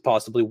is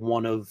possibly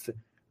one of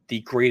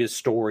the greatest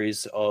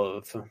stories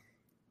of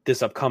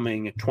this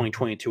upcoming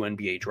 2022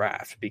 NBA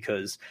draft,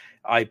 because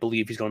I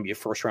believe he's going to be a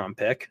first-round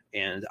pick,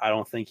 and I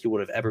don't think he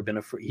would have ever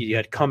been he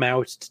had come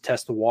out to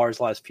test the waters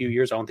the last few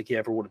years. I don't think he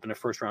ever would have been a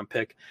first-round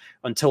pick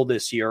until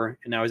this year,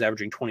 and now he's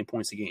averaging 20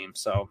 points a game.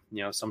 So,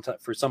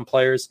 for some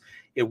players,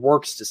 it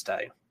works to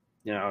stay.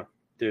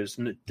 There's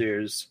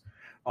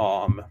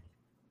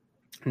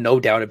no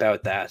doubt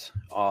about that.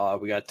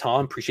 We got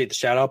Tom. Appreciate the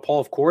shout out, Paul.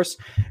 Of course,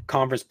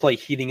 conference play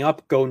heating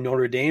up. Go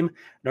Notre Dame.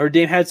 Notre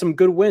Dame had some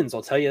good wins.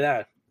 I'll tell you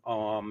that.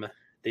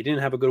 They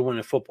didn't have a good win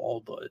in football,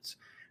 but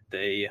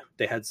they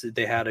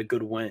had a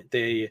good win.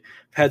 They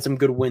had some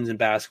good wins in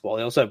basketball.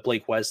 They also have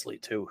Blake Wesley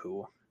too,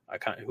 who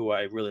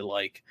I really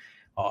like,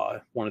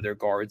 one of their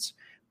guards.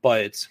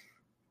 But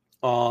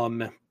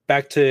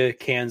back to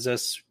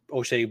Kansas,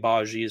 Ochai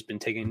Agbaji has been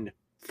taking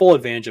full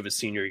advantage of his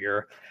senior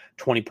year.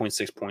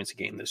 20.6 points a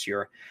game this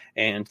year.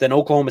 And then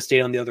Oklahoma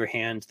State, on the other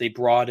hand, they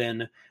brought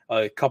in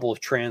a couple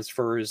of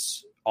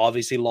transfers,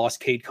 obviously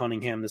lost Cade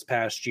Cunningham this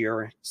past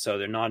year, so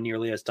they're not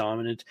nearly as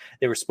dominant.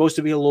 They were supposed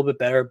to be a little bit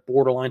better,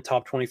 borderline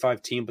top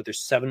 25 team, but they're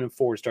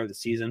 7-4 to start the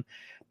season.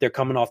 They're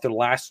coming off their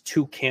last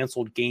 2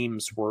 canceled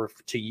games were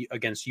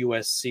against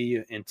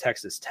USC and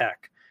Texas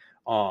Tech.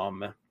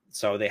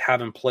 So they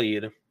haven't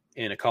played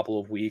in a couple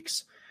of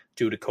weeks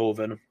due to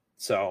COVID.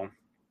 So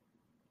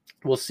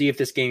we'll see if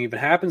this game even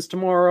happens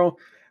tomorrow.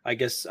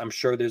 I'm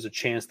sure there's a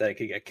chance that it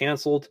could get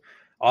canceled.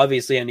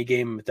 Obviously, any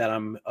game that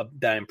I'm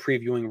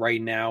previewing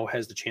right now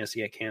has the chance to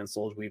get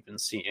canceled. We've been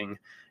seeing,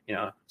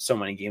 so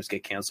many games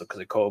get canceled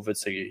because of COVID,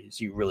 so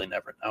you really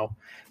never know.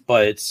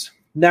 But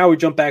now we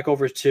jump back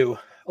over to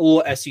a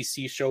little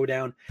SEC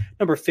showdown.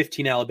 Number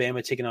 15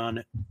 Alabama taking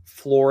on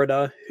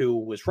Florida, who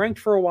was ranked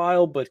for a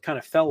while but kind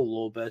of fell a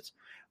little bit.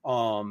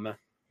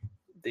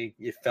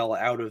 It fell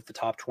out of the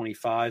top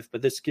 25,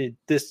 but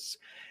this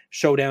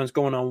showdown is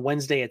going on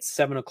Wednesday at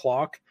 7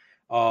 o'clock.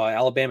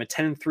 Alabama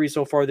 10-3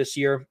 so far this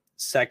year.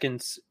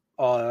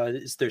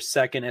 Is their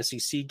second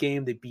SEC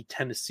game. They beat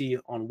Tennessee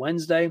on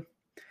Wednesday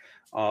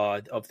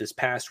of this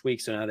past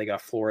week. So now they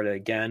got Florida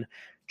again.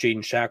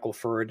 Jaden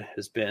Shackelford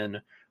has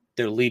been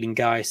their leading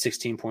guy,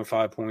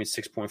 16.5 points,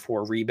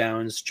 6.4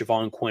 rebounds.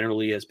 Javon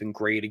Quinterly has been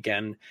great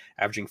again,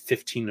 averaging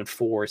 15 and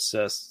 4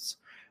 assists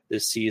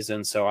this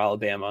season. So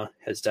Alabama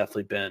has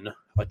definitely been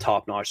a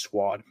top-notch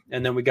squad.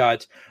 And then we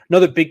got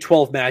another Big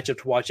 12 matchup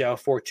to watch out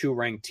for. 2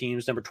 ranked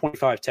teams. Number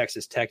 25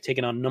 Texas Tech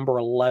taking on number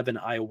 11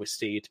 Iowa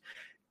State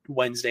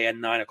Wednesday at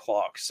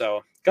 9:00.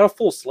 So got a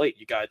full slate.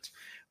 You got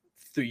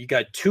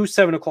 2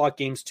 7:00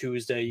 games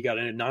Tuesday. You got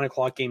a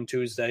 9:00 game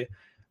Tuesday,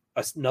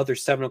 another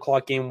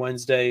 7:00 game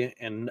Wednesday,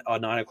 and a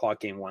 9:00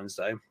 game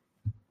Wednesday.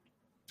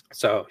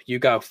 So you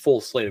got a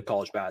full slate of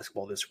college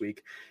basketball this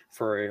week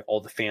for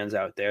all the fans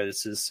out there.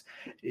 It's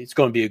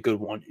going to be a good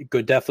one.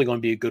 Definitely going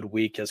to be a good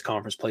week as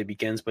conference play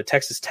begins. But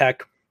Texas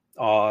Tech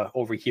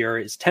over here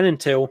is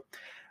 10-2.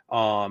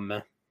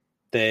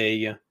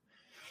 They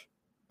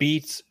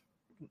beat.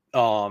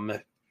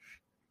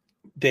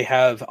 They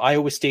have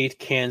Iowa State,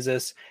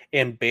 Kansas,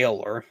 and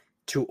Baylor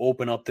to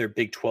open up their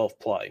Big 12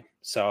 play.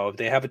 So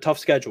they have a tough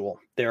schedule.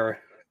 They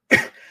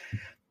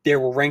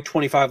were ranked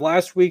 25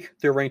 last week.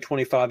 They're ranked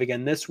 25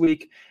 again this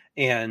week,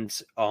 and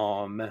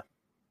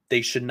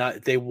they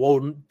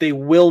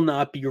will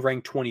not be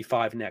ranked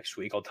 25 next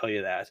week. I'll tell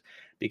you that,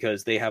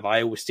 because they have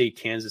Iowa State,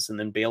 Kansas, and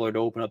then Baylor to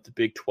open up the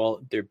Big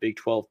 12, their Big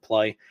 12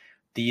 play.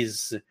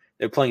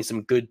 They're playing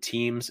some good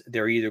teams.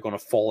 They're either going to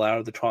fall out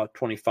of the top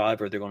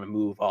 25 or they're going to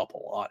move up a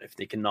lot. If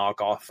they can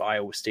knock off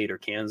Iowa State or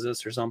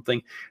Kansas or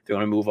something, they're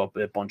going to move up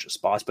a bunch of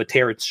spots. But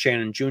Terrence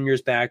Shannon Jr.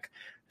 is back,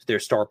 their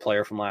star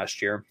player from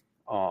last year,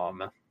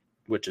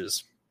 which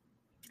is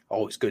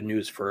always good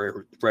news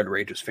for Red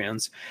Raiders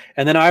fans.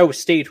 And then Iowa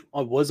State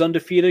was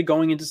undefeated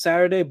going into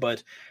Saturday,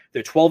 but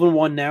they're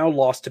 12-1 now,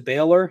 lost to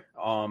Baylor.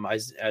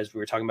 As we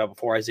were talking about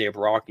before, Isaiah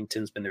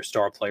Brockington's been their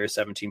star player,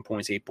 17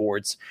 points, 8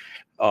 boards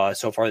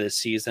so far this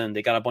season.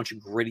 They got a bunch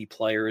of gritty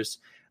players,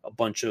 a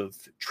bunch of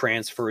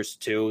transfers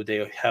too.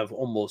 They have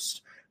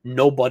almost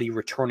nobody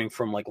returning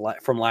from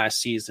last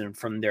season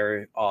from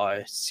their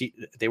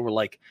they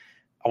were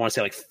I want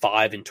to say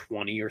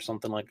 5-20 or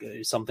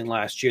something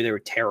last year. They were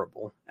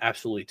terrible,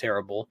 absolutely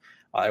terrible.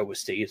 Iowa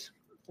State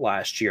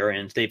last year,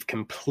 and they've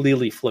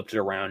completely flipped it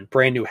around.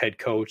 Brand new head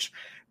coach,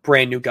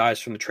 brand new guys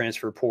from the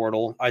transfer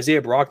portal.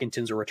 Isaiah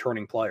Brockington's a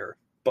returning player,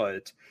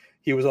 but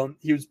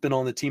he's been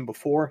on the team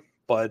before,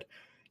 but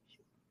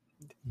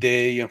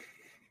they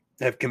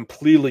have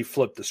completely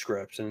flipped the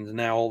script, and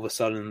now all of a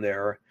sudden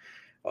they're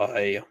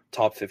a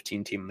top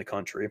 15 team in the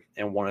country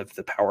and one of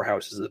the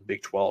powerhouses of the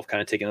Big 12,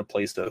 kind of taking the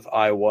place of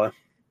Iowa,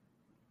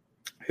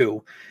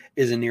 who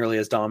isn't nearly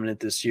as dominant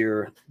this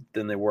year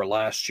than they were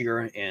last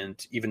year,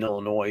 and even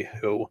Illinois,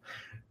 who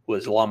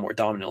was a lot more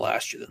dominant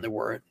last year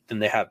than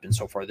they have been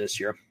so far this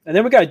year. And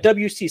then we got a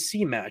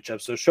WCC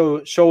matchup, so show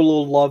a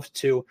little love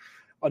to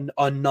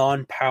a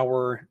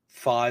non-Power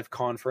 5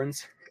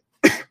 conference.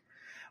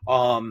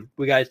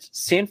 We got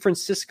San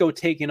Francisco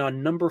taking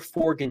on number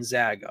 4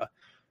 Gonzaga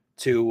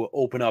to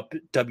open up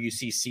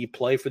WCC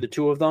play for the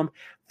two of them.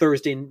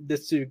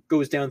 This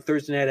goes down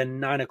Thursday night at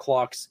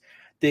 9:00.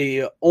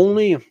 The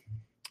only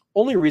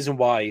reason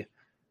why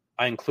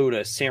I include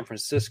a San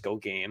Francisco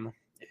game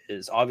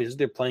is obviously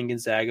they're playing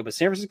Gonzaga, but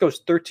San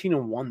Francisco's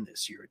 13-1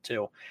 this year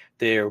too.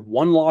 Their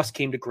one loss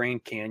came to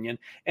Grand Canyon,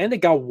 and they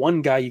got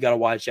one guy you got to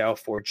watch out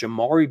for,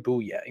 Jamari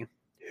Bouye,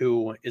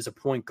 who is a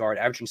point guard,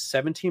 averaging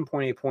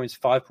 17.8 points,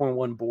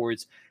 5.1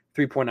 boards,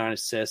 3.9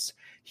 assists.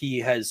 He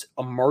has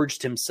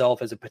emerged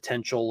himself as a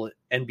potential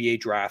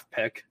NBA draft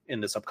pick in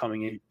this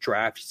upcoming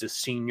draft. He's a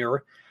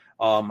senior.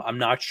 I'm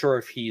not sure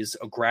if he's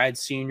a grad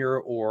senior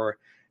or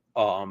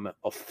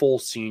a full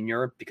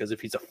senior, because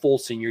if he's a full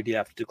senior, he'd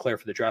have to declare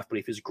for the draft. But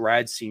if he's a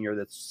grad senior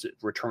that's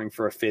returning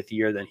for a 5th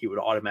year, then he would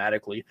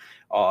automatically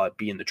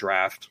be in the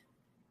draft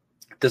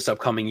this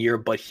upcoming year.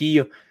 But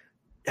he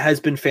has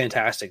been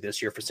fantastic this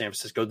year for San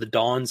Francisco. The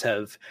Dons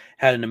have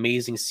had an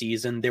amazing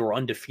season. They were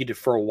undefeated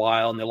for a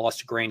while, and they lost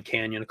to Grand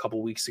Canyon a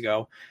couple weeks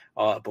ago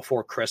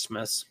before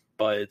Christmas.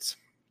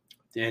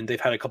 And they've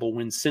had a couple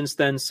wins since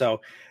then. So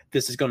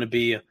this is going to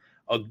be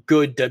a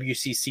good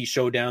WCC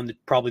showdown.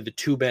 Probably the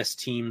 2 best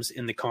teams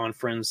in the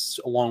conference,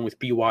 along with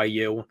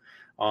BYU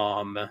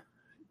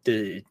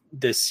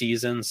this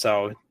season.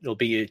 So it'll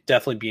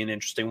definitely be an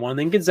interesting one.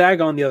 Then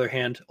Gonzaga, on the other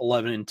hand,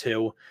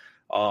 11-2.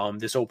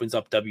 This opens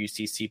up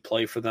WCC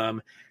play for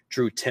them.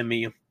 Drew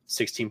Timme,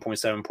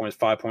 16.7 points,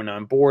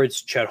 5.9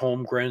 boards. Chet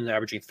Holmgren,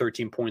 averaging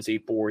 13 points,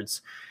 8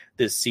 boards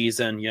this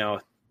season.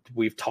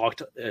 We've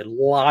talked a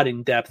lot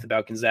in depth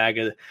about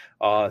Gonzaga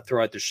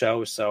throughout the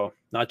show, so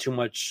not too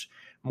much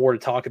more to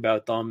talk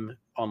about them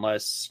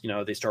unless,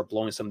 they start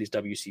blowing some of these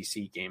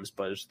WCC games,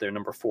 but they're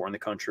number 4 in the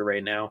country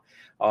right now.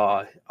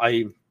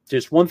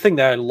 Just one thing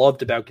that I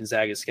loved about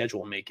Gonzaga's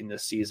schedule making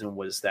this season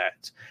was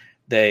that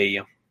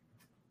they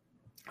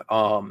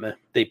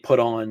put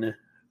on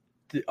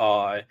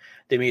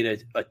they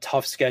made a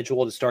tough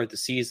schedule to start the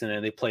season,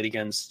 and they played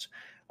against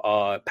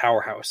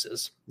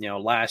powerhouses.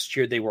 Last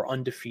year they were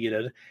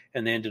undefeated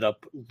and they ended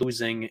up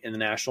losing in the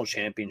national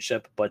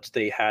championship, but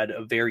they had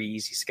a very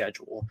easy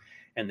schedule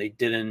and they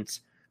didn't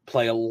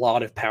play a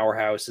lot of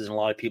powerhouses. And a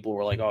lot of people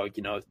were like,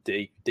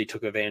 they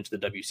took advantage of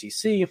the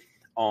WCC.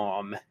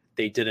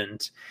 They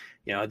didn't,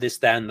 this,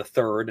 that, and the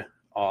third.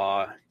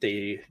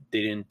 They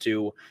didn't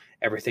do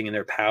everything in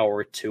their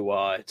power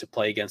to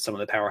play against some of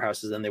the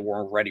powerhouses, and they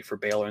weren't ready for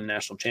Baylor in the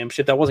national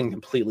championship. That wasn't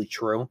completely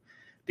true,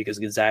 because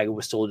Gonzaga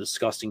was still a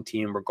disgusting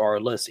team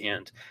regardless,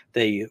 and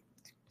they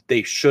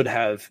should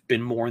have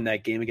been more in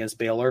that game against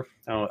Baylor.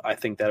 I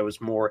think that it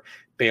was more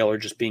Baylor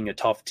just being a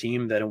tough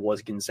team than it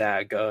was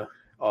Gonzaga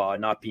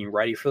not being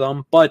ready for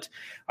them. But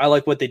I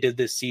like what they did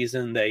this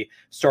season. They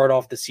start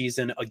off the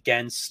season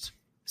against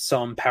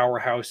some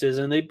powerhouses,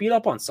 and they beat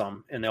up on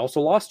some, and they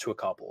also lost to a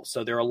couple.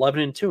 So they're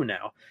 11-2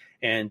 now,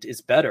 and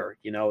it's better.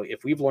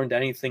 If we've learned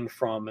anything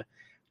from,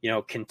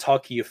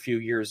 Kentucky a few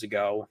years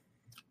ago,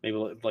 maybe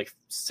like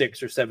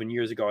 6 or 7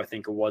 years ago, I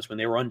think it was, when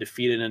they were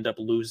undefeated and ended up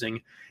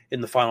losing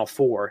in the Final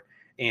Four.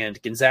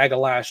 And Gonzaga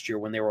last year,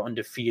 when they were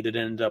undefeated,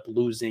 ended up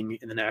losing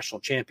in the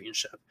national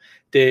championship.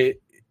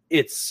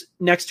 It's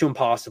next to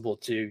impossible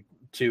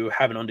to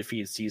have an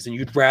undefeated season.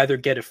 You'd rather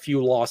get a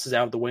few losses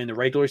out of the way in the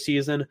regular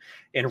season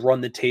and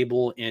run the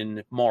table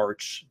in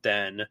March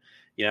than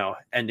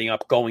ending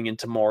up going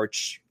into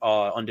March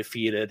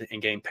undefeated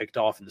and getting picked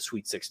off in the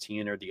Sweet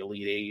 16 or the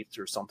Elite Eight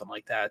or something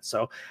like that.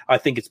 So I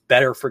think it's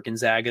better for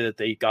Gonzaga that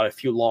they got a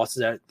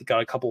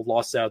couple of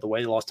losses out of the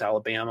way. They lost to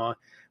Alabama.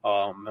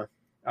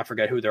 I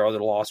forget who their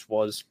other loss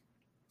was,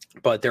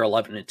 but they're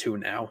 11-2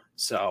 now.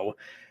 So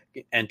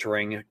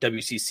entering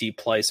WCC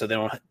play, so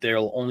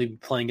they'll only be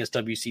playing against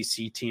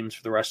WCC teams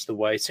for the rest of the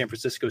way. San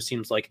Francisco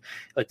seems like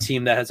a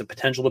team that has a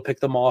potential to pick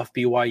them off.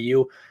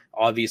 BYU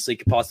obviously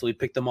could possibly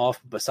pick them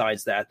off.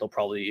 Besides that, they'll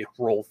probably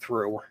roll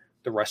through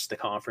the rest of the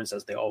conference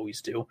as they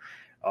always do.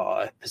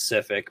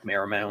 Pacific,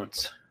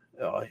 Marymount,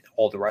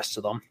 all the rest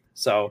of them.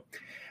 So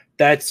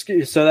that's a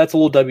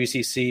little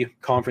WCC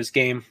conference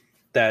game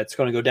that's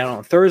going to go down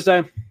on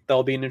Thursday.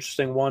 That'll be an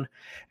interesting one.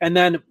 And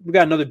then we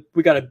got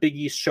a Big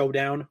East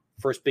showdown.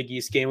 First Big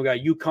East game. We got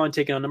UConn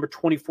taking on number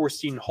 24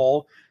 Seton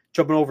Hall.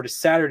 Jumping over to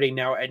Saturday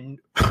now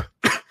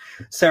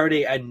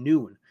Saturday at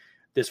noon.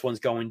 This one's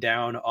going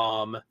down.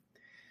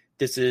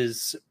 This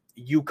is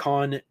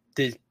UConn.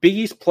 The Big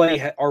East play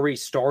had already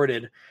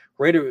started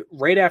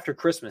right after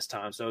Christmas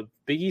time. So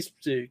Big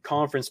East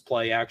conference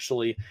play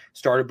actually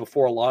started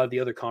before a lot of the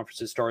other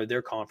conferences started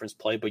their conference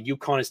play. But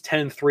UConn is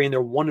 10-3 and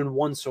they're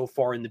 1-1 so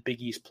far in the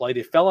Big East play.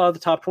 They fell out of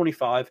the top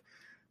 25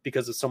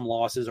 because of some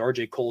losses.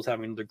 RJ Cole's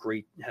having the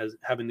great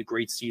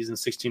season,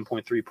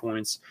 16.3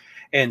 points.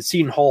 And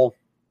Seton Hall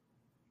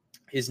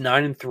is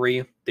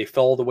 9-3. They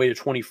fell all the way to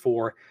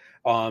 24.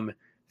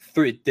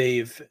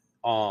 They've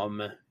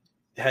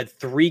had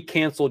 3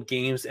 canceled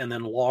games and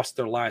then lost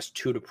their last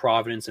 2 to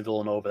Providence and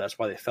Villanova. That's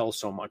why they fell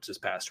so much this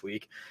past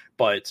week.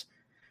 But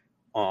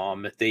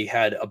they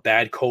had a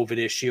bad COVID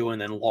issue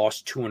and then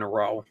lost 2 in a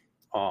row.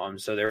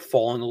 So they're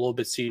falling a little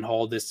bit. Seton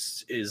Hall,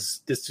 this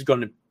is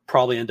going to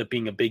probably end up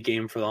being a big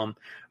game for them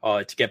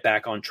to get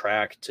back on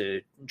track,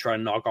 to try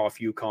to knock off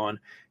UConn.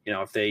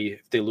 If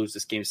they lose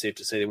this game, safe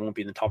to say they won't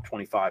be in the top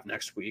 25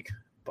 next week.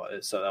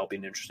 But so that'll be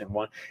an interesting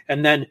one.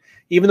 And then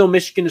even though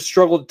Michigan has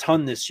struggled a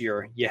ton this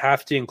year, you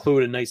have to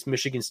include a nice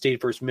Michigan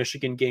State versus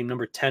Michigan game.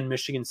 Number 10,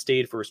 Michigan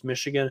State versus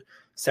Michigan,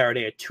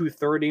 Saturday at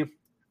 2:30.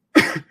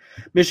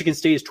 Michigan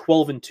State is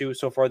 12-2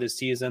 so far this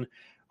season.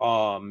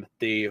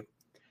 This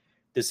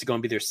is going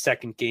to be their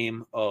second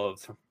game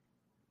of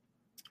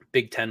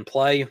Big Ten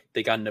play.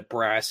 They got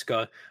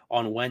Nebraska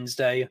on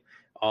Wednesday,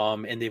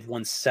 and they've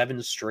won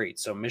 7 straight.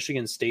 So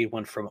Michigan State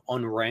went from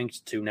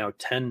unranked to now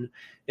 10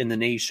 in the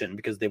nation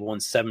because they've won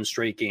 7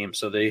 straight games.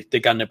 So they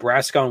got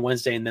Nebraska on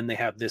Wednesday, and then they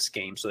have this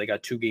game. So they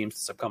got 2 games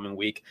this upcoming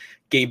week.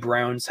 Gabe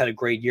Brown's had a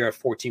great year at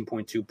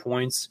 14.2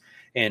 points,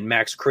 and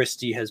Max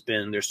Christie has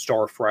been their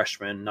star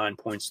freshman, 9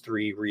 points,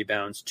 3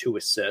 rebounds, 2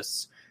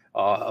 assists,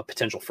 a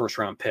potential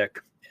first-round pick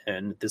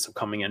in this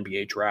upcoming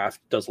NBA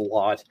draft. Does a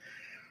lot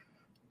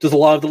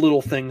of the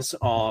little things.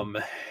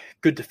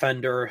 Good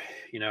defender,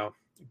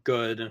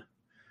 good,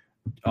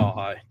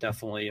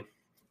 definitely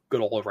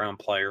good all-around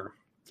player.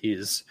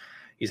 He's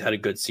had a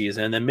good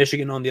season. And then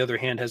Michigan, on the other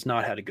hand, has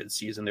not had a good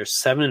season. They're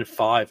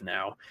 7-5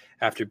 now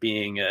after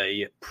being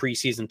a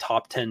preseason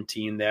top 10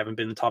 team. They haven't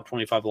been in the top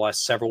 25 the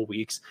last several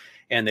weeks,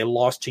 and they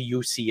lost to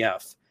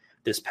UCF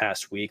this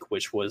past week,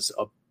 which was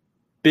a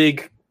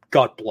big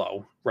gut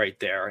blow right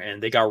there.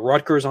 And they got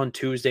Rutgers on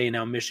Tuesday, and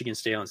now Michigan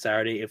State on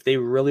Saturday. If they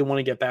really want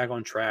to get back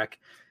on track,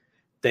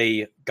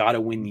 they got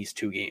to win these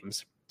 2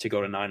 games to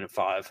go to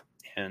 9-5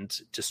 and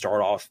to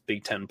start off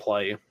Big Ten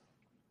play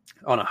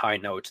on a high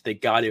note. They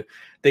got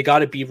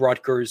to beat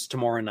Rutgers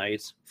tomorrow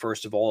night,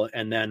 first of all,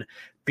 and then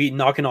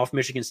knocking off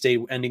Michigan State,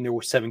 ending their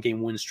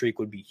 7-game win streak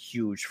would be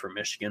huge for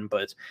Michigan.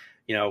 But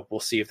we'll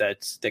see if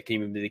that can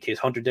even be the case.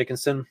 Hunter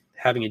Dickinson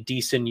having a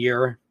decent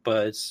year,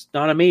 but it's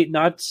not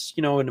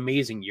an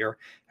amazing year,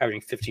 having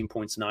 15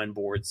 points, 9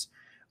 boards,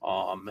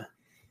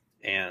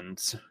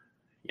 and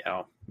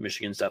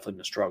Michigan's definitely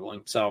been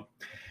struggling. So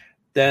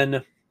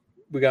then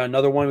we got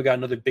another one. We got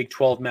another Big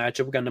 12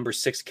 matchup. We got number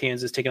 6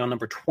 Kansas taking on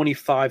number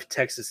 25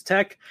 Texas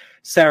Tech.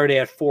 Saturday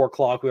at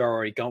 4:00. We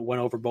already went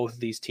over both of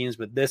these teams,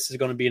 but this is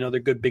going to be another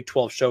good Big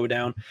 12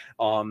 showdown.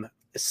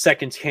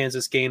 Second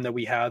Kansas game that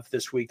we have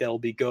this week that'll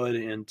be good,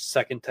 and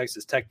second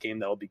Texas Tech game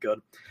that'll be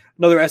good.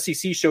 Another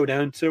SEC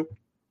showdown too.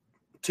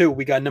 2,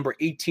 we got number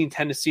 18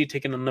 Tennessee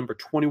taking on number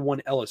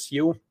 21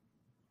 LSU.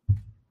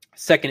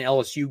 Second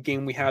LSU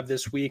game we have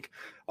this week.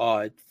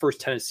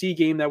 First Tennessee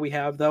game that we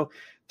have, though.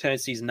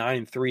 Tennessee's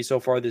 9-3 so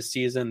far this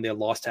season. They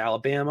lost to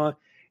Alabama,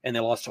 and they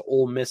lost to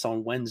Ole Miss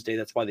on Wednesday.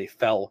 That's why they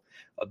fell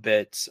a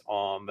bit.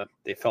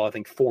 They fell, I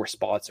think, 4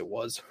 spots it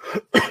was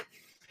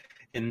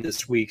in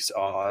this week's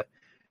top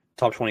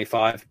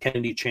 25.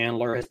 Kennedy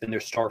Chandler has been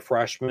their star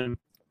freshman,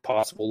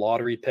 possible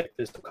lottery pick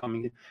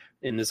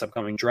in this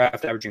upcoming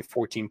draft, averaging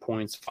 14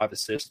 points, 5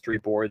 assists, 3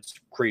 boards,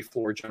 great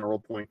floor general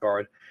point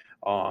guard.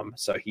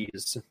 So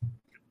he's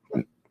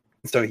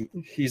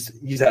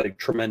had a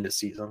tremendous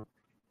season.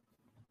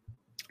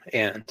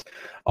 And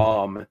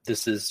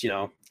this is,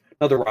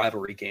 another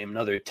rivalry game,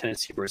 another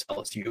Tennessee versus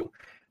LSU.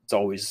 It's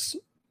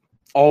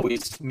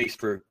always makes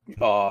for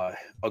a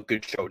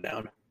good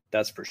showdown.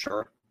 That's for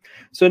sure.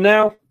 So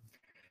now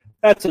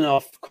that's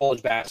enough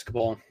college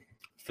basketball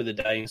for the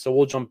day. So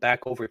we'll jump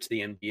back over to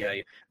the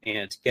NBA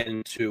and get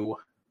into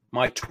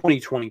my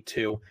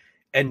 2022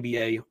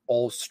 NBA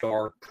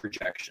All-Star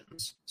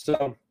projections.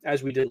 So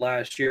as we did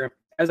last year,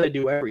 as I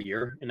do every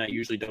year, and I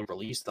usually don't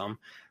release them,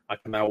 I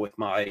come out with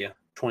my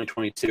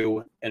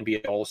 2022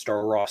 NBA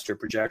All-Star roster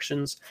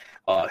projections,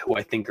 who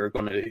I think are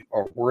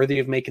worthy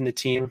of making the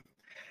team.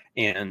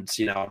 And,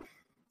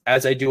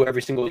 as I do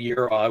every single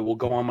year, I will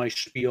go on my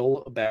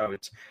spiel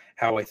about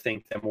how I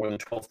think that more than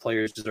 12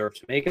 players deserve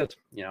to make it.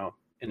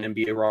 An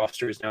NBA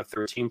roster is now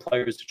 13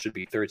 players. It should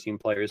be 13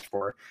 players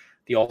for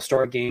the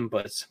All-Star game,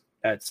 but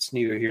that's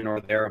neither here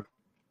nor there.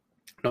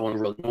 No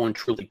one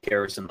truly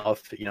cares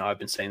enough. I've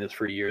been saying this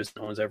for years.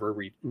 No one's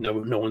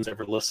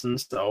ever listened.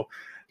 So,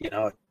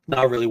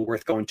 not really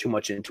worth going too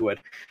much into it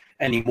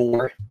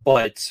anymore.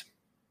 But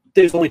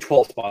there's only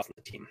 12 spots on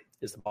the team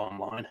is the bottom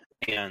line.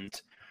 And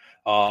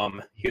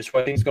here's who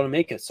I think is going to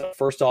make it. So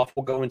first off,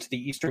 we'll go into the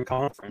Eastern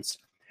Conference.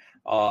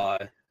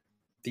 The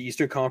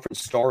Eastern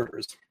Conference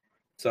starters.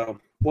 So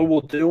what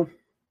we'll do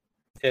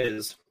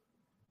is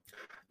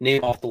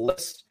name off the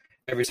list.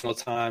 Every single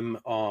time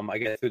I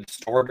get through the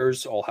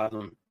starters, I'll have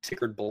them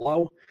tickered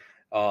below.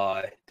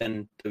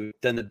 Then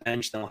the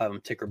bench, then I'll have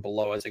them tickered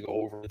below as I go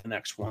over the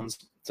next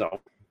ones.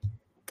 So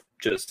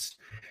just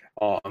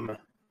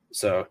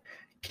so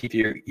keep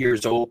your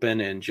ears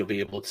open, and you'll be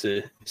able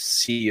to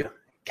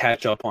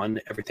catch up on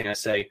everything I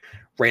say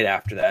right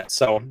after that.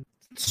 So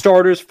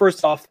starters,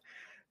 first off,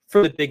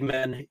 for the big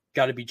men,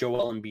 got to be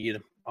Joel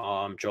Embiid.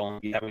 Joel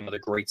Embiid having another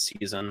great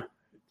season.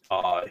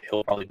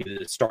 He'll probably be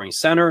the starting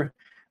center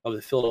of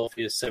the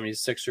Philadelphia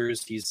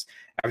 76ers. He's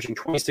averaging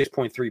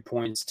 26.3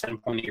 points,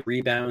 10.8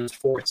 rebounds,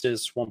 4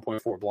 assists,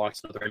 1.4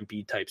 blocks, another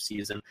Embiid-type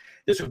season.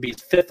 This would be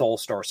his 5th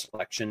All-Star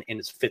selection and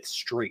his 5th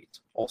straight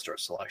All-Star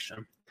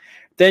selection.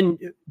 Then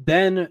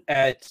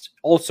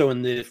also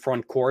in the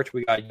front court,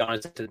 we got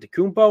Giannis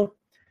Antetokounmpo.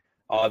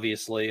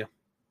 Obviously,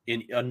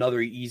 in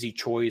another easy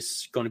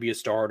choice, going to be a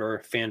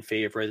starter, fan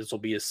favorite. This will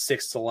be his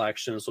 6th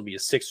selection. This will be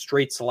his 6th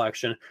straight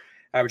selection,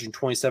 averaging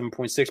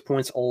 27.6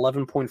 points,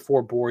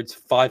 11.4 boards,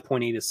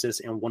 5.8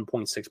 assists, and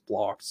 1.6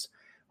 blocks.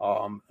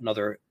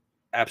 Another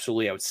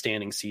absolutely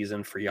outstanding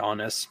season for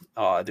Giannis.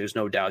 There's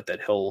no doubt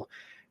that he'll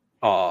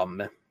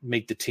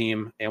make the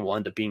team and will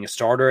end up being a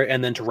starter.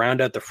 And then to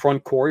round out the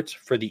front court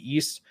for the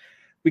East,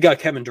 we got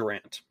Kevin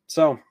Durant.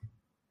 So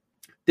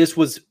this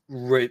was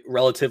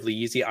relatively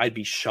easy. I'd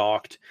be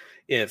shocked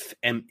if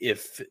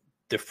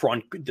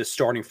the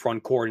starting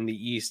front court in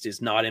the East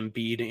is not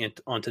Embiid,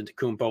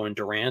 Antetokounmpo, and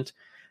Durant.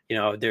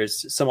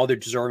 There's some other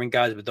deserving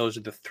guys, but those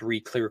are the 3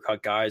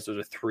 clear-cut guys. Those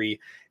are 3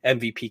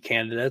 MVP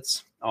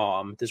candidates.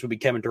 This would be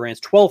Kevin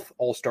Durant's 12th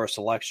All-Star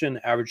selection,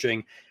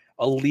 averaging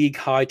a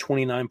league-high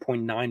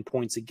 29.9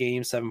 points a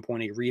game,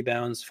 7.8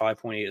 rebounds,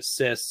 5.8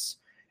 assists,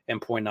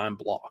 and 0.9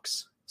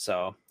 blocks.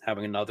 So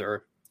having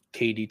another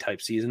KD-type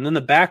season. Then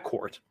the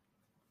backcourt's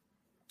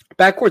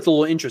a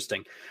little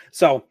interesting.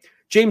 So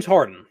James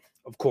Harden,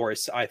 of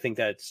course, I think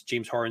that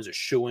James Harden's a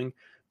shoo-in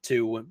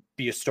to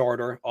be a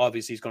starter.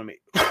 Obviously, he's going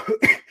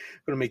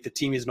to make the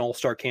team. He's an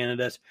all-star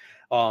candidate.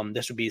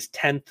 This would be his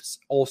 10th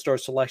all-star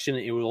selection.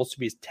 It would also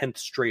be his 10th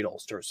straight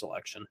all-star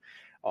selection.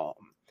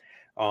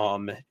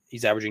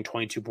 He's averaging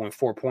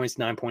 22.4 points,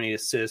 9.8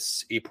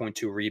 assists,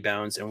 8.2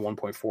 rebounds, and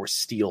 1.4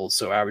 steals.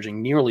 So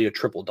averaging nearly a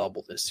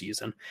triple-double this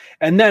season.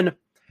 And then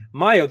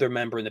my other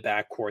member in the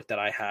backcourt that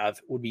I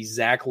have would be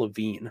Zach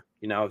LaVine.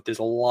 There's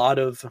a lot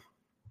of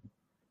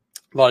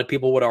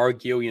people would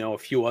argue, a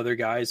few other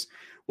guys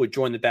would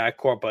join the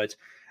backcourt, but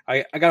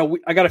I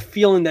got a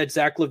feeling that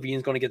Zach LaVine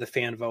is going to get the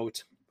fan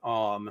vote.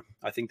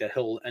 I think that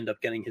he'll end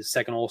up getting his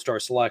 2nd All-Star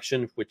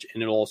selection,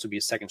 and it'll also be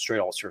his 2nd straight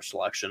All-Star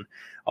selection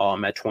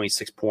at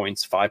 26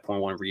 points,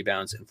 5.1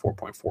 rebounds, and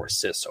 4.4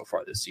 assists so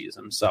far this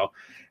season. So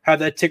have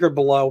that ticker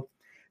below.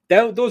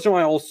 Those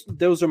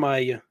are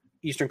my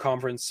Eastern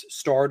Conference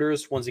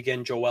starters. Once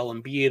again, Joel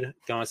Embiid,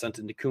 Giannis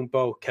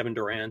Antetokounmpo, Kevin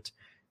Durant,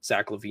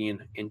 Zach LaVine,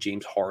 and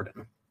James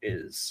Harden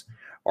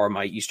are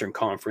my Eastern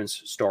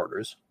Conference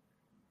starters.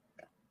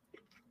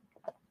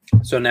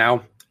 So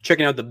now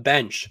checking out the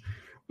bench,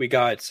 we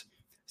got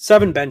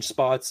 7 bench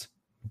spots.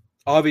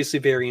 obviously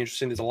very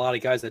interesting. There's a lot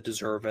of guys that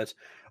deserve it.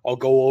 I'll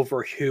go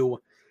over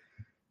who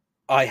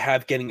I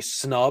have getting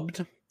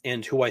snubbed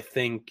and who I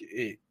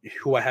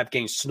have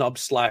getting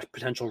snubbed /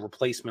 potential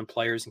replacement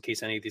players in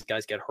case any of these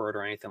guys get hurt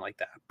or anything like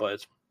that.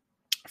 But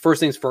first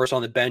things first,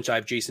 on the bench, I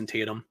have Jason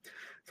Tatum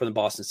from the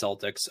Boston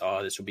Celtics.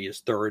 This will be his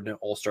third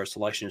All-Star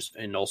selection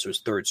and also his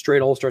third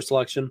straight All-Star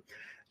selection.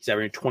 He's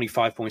averaging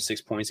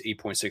 25.6 points,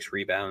 8.6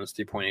 rebounds,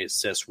 3.8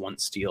 assists, 1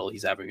 steal.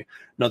 He's having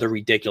another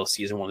ridiculous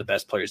season, one of the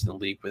best players in the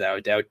league without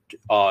a doubt.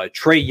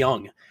 Trae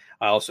Young,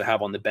 I also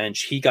have on the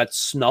bench. He got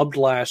snubbed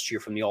last year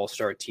from the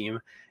All-Star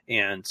team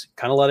and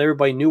kind of let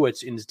everybody know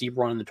it in his deep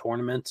run in the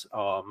tournament,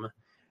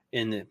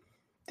 in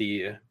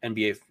the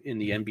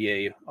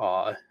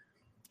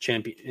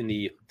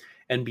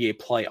NBA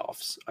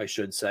playoffs, I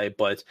should say.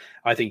 But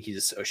I think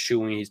he's a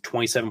shoo-in. He's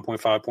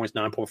 27.5 points,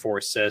 9.4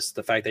 assists.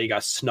 The fact that he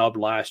got snubbed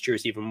last year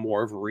is even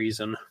more of a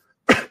reason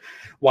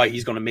why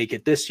he's going to make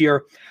it this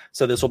year.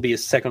 So this will be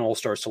his second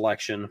All-Star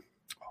selection,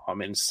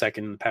 and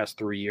second in the past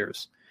 3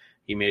 years.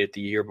 He made it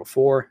the year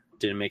before,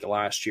 didn't make it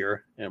last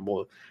year, and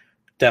will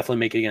definitely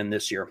make it again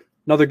this year.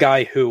 Another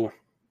guy who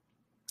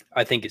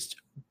I think is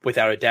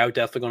without a doubt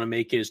definitely going to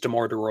make it is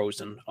DeMar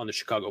DeRozan on the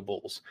Chicago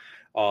Bulls.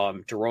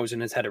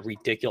 DeRozan has had a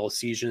ridiculous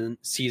season,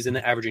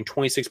 averaging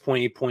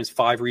 26.8 points,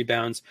 5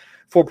 rebounds,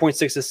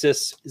 4.6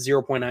 assists,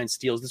 0.9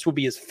 steals. This will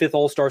be his fifth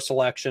All-Star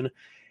selection,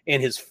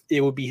 and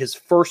it would be his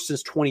first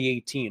since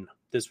 2018.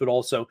 This would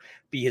also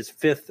be his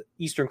fifth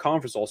Eastern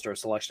Conference All-Star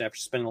selection after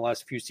spending the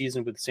last few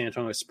seasons with the San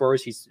Antonio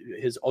Spurs.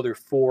 His other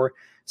 4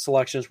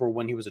 selections were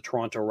when he was a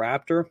Toronto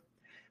Raptor,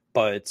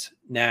 but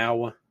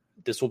now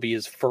this will be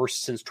his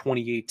first since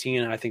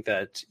 2018. I think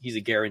that he's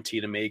a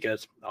guarantee to make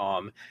it.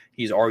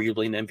 He's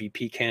arguably an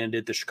MVP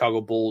candidate. The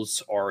Chicago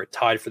Bulls are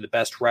tied for the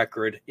best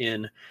record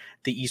in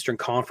the Eastern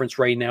Conference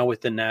right now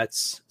with the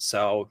Nets.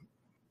 So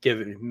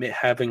having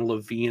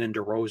LaVine and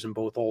DeRozan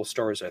both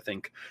All-Stars, I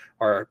think,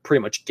 are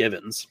pretty much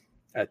givens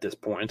at this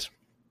point.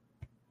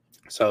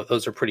 So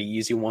those are pretty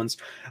easy ones.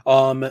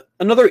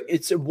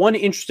 It's one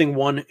interesting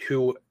one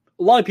who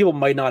a lot of people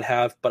might not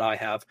have, but I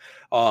have,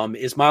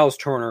 is Miles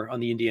Turner on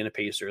the Indiana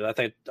Pacers.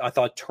 I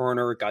thought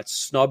Turner got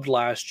snubbed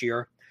last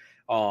year.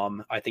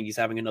 I think he's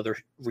having another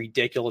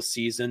ridiculous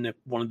season,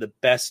 one of the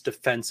best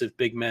defensive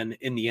big men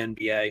in the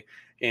NBA,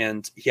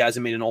 and he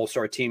hasn't made an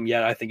All-Star team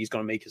yet. I think he's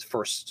going to make his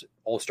first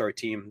All-Star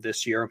team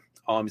this year.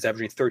 He's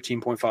averaging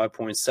 13.5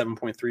 points,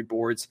 7.3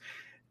 boards,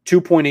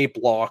 2.8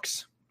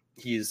 blocks.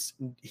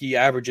 He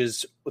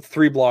averages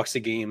 3 blocks a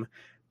game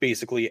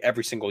basically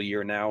every single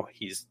year now.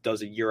 He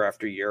does it year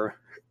after year,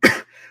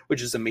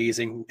 which is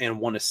amazing, and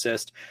 1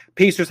 assist.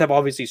 Pacers have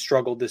obviously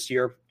struggled this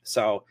year,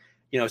 so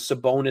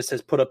Sabonis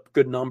has put up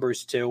good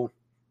numbers too,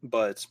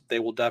 but they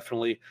will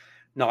definitely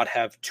not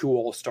have 2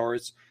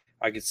 All-Stars.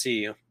 I could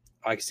see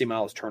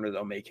Miles Turner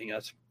though making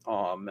it.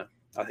 I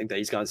think that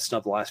he's gotten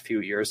snubbed the last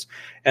few years,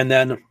 and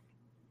then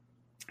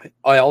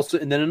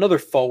another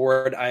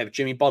forward, I have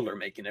Jimmy Butler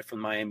making it from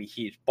Miami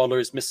Heat.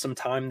 Butler's missed some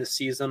time this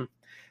season,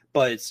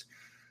 but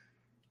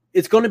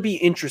it's going to be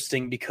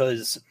interesting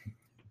because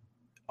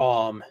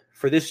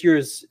for this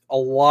year's, a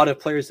lot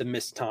of players have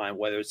missed time,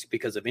 whether it's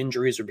because of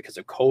injuries or because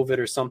of COVID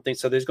or something.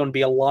 So there's going to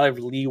be a lot of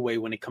leeway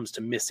when it comes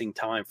to missing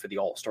time for the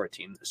All-Star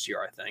team this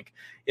year, I think.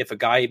 If a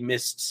guy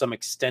missed some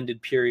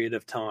extended period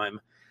of time,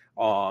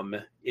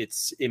 it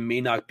may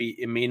not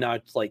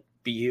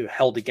be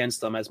held against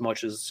them as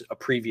much as a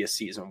previous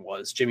season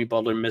was. Jimmy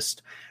Butler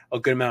missed a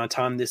good amount of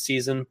time this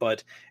season,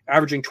 but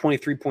averaging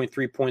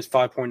 23.3 points,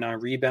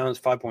 5.9 rebounds,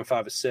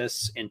 5.5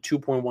 assists, and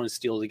 2.1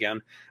 steals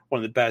again. One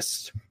of the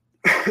best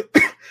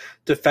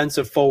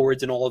defensive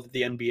forwards in all of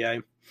the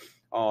NBA.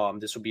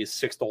 This will be his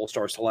 6th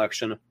All-Star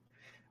selection.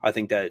 I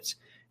think that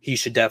he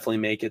should definitely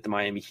make it. The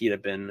Miami Heat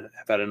have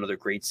had another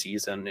great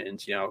season,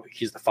 and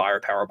he's the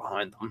firepower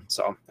behind them.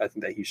 So I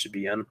think that he should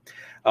be in.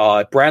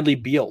 Bradley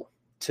Beal,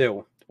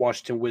 too.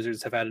 Washington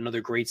Wizards have had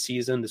another great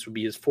season. This would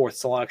be his 4th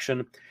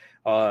selection.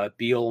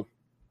 Beal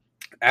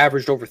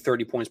averaged over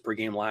 30 points per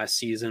game last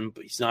season,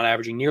 but he's not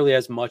averaging nearly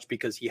as much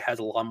because he has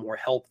a lot more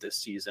help this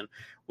season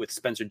with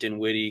Spencer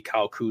Dinwiddie,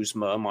 Kyle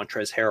Kuzma,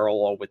 Montrezl Harrell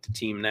all with the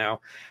team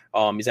now.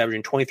 He's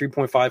averaging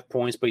 23.5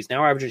 points, but he's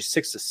now averaging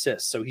 6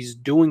 assists. So he's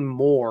doing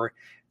more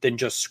than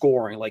just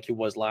scoring like he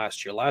was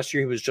last year. Last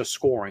year he was just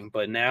scoring,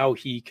 but now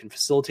he can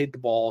facilitate the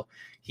ball.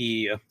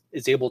 He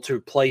is able to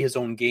play his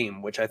own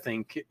game, which I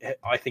think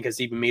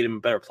has even made him a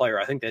better player.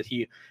 I think that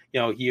he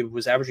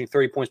was averaging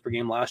 30 points per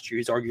game last year.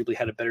 He's arguably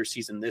had a better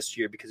season this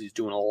year because he's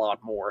doing a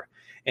lot more,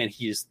 and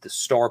he's the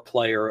star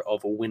player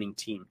of a winning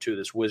team too.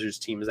 This Wizards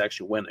team is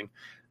actually winning.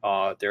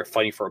 They're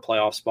fighting for a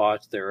playoff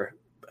spot. They're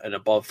an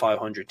above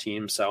 500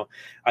 team. So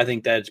I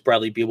think that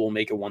Bradley Beal will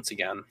make it once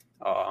again.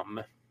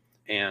 I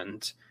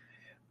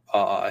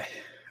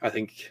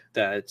think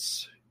that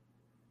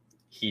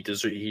he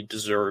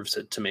deserves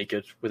it to make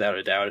it without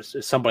a doubt.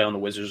 Somebody on the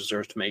Wizards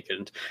deserves to make it,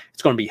 and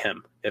it's going to be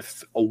him.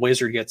 If a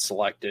Wizard gets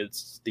selected,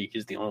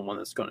 he's the only one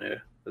that's going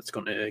to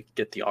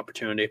get the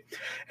opportunity.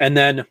 And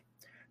then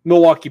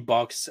Milwaukee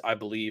Bucks, I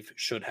believe,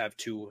 should have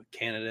 2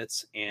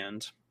 candidates,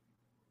 and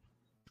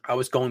I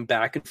was going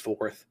back and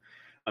forth.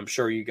 I'm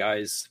sure you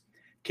guys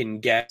can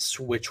guess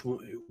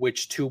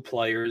which two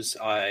players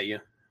I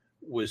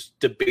was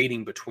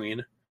debating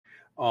between.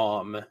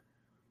 Tom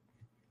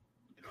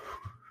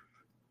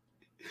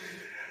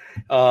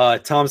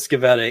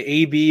Scavetta,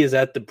 AB is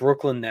at the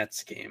Brooklyn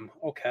Nets game.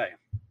 Okay.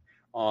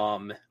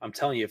 I'm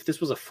telling you, if this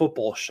was a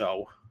football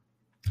show,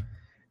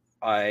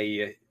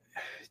 there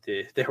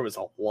was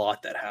a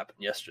lot that happened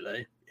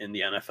yesterday in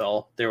the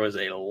NFL. There was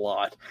a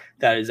lot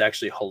that is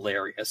actually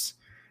hilarious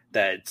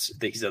that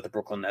he's at the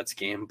Brooklyn Nets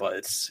game,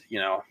 but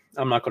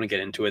I'm not going to get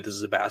into it. This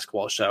is a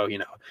basketball show,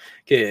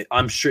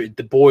 I'm sure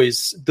the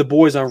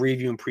boys on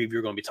Review and Preview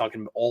are going to be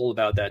talking all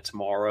about that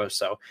tomorrow.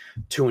 So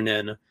tune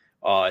in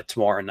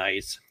tomorrow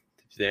night.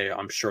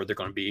 I'm sure they're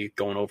going to be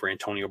going over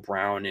Antonio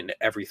Brown and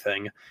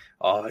everything.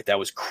 That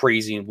was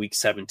crazy in week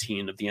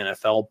 17 of the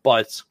NFL,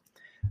 but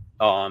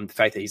the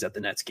fact that he's at the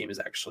Nets game is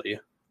actually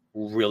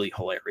really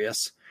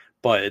hilarious.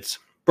 But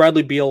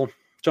Bradley Beal,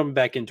 jumping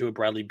back into it,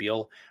 Bradley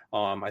Beal,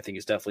 I think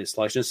is definitely a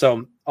selection.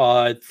 So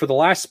for the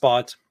last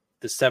spot,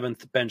 the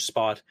 7th bench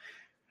spot,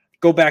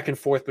 go back and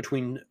forth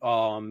between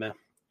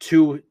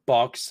two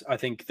Bucks. I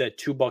think that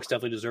two Bucks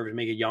definitely deserve to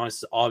make it. Giannis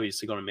is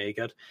obviously going to make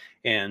it.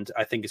 And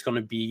I think it's going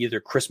to be either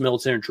Chris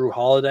Middleton or Drew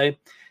Holiday.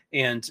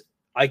 And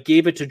I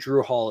gave it to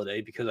Drew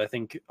Holiday because I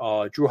think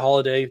Drew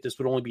Holiday, this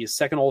would only be his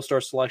second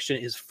All-Star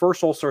selection, his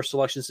first All-Star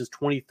selection since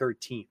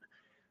 2013.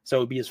 So it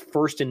would be his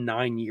first in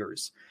 9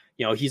 years.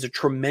 He's a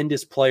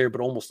tremendous player,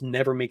 but almost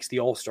never makes the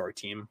All-Star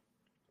team.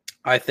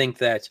 I think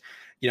that,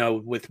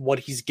 with what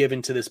he's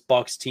given to this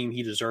Bucks team,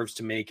 he deserves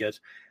to make it.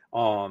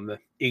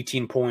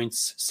 18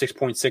 points,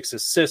 6.6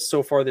 assists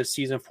so far this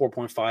season,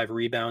 4.5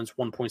 rebounds,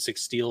 1.6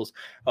 steals,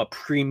 a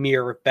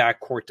premier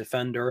backcourt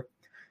defender,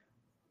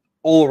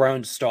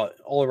 all-around stud.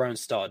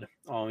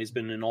 He's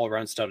been an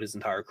all-around stud his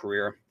entire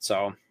career.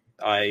 So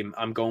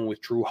I'm going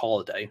with Drew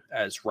Holiday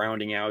as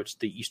rounding out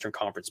the Eastern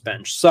Conference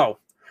bench. So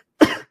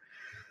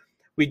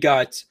we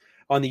got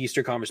on the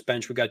Eastern Conference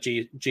bench, we got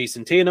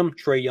Jason Tatum,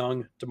 Trae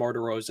Young, DeMar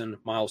DeRozan,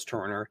 Miles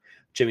Turner,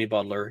 Jimmy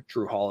Butler,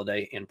 Drew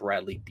Holiday, and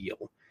Bradley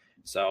Beal.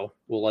 So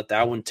we'll let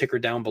that one ticker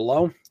down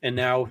below. And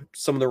now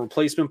some of the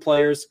replacement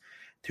players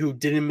who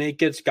didn't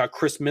make it, got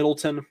Chris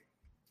Middleton,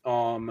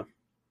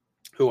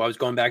 who I was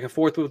going back and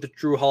forth with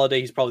Drew Holiday.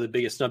 He's probably the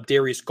biggest snub.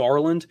 Darius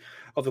Garland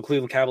of the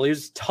Cleveland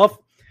Cavaliers. Tough.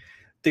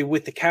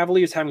 With the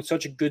Cavaliers having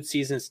such a good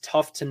season, it's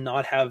tough to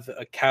not have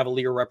a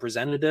Cavalier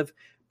representative.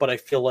 But I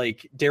feel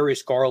like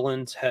Darius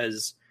Garland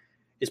is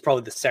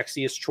probably the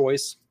sexiest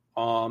choice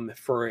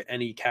for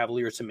any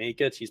Cavalier to make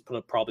it. He's put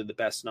up probably the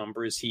best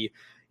numbers. He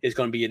is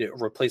going to be a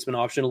replacement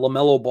option.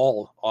 LaMelo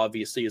Ball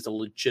obviously has a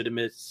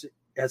legitimate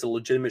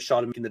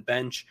shot at making the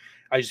bench.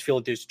 I just feel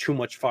like there's too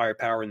much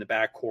firepower in the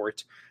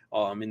backcourt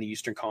in the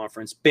Eastern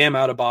Conference. Bam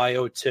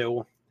Adebayo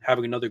too,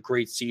 having another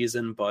great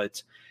season,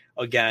 but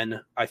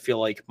again, I feel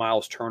like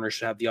Miles Turner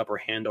should have the upper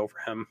hand over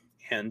him.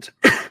 And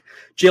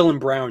Jaylen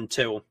Brown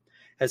too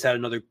has had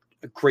another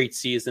great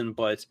season,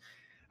 but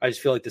I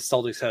just feel like the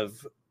Celtics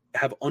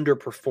have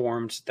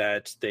underperformed,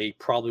 that they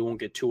probably won't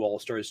get 2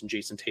 All-Stars, and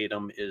Jason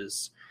Tatum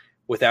is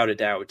without a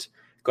doubt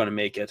going to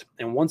make it.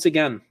 And once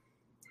again,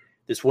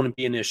 this wouldn't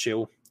be an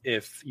issue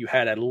if you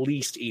had at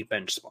least 8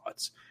 bench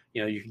spots.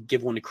 You could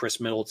give one to Chris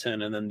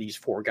Middleton, and then these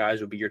 4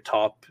 guys would be your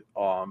top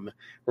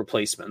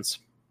replacements.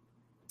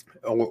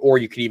 Or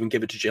you could even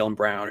give it to Jaylen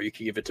Brown, or you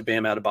could give it to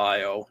Bam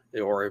Adebayo,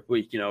 or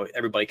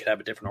everybody could have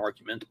a different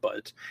argument.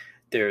 But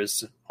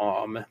there's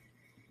I'm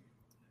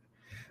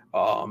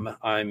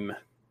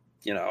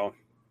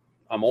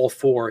all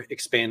for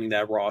expanding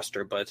that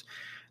roster, but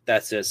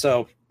that's it.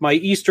 So my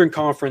Eastern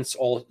Conference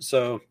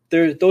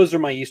those are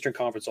my Eastern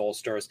Conference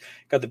All-Stars.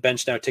 Got the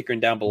bench now tickering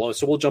down below.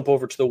 So we'll jump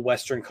over to the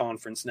Western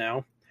Conference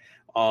now.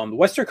 The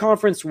Western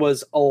Conference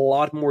was a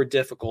lot more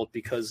difficult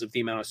because of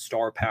the amount of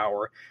star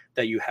power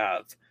that you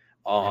have.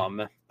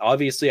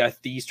 Obviously,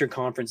 the Eastern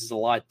Conference is a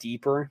lot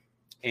deeper,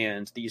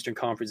 and the Eastern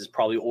Conference is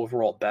probably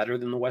overall better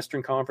than the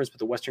Western Conference, but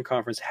the Western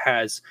Conference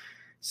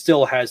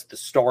still has the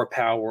star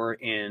power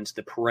and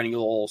the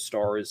perennial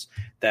all-stars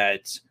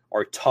that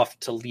are tough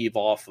to leave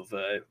off of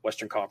a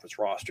Western Conference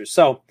roster.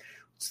 So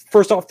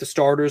first off, the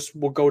starters,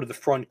 we'll go to the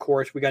front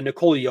court. We got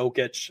Nikola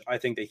Jokic. I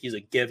think that he's a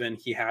given.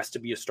 He has to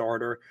be a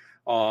starter.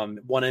 Won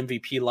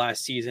MVP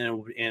last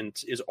season and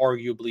is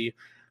arguably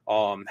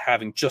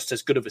having just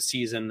as good of a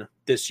season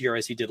this year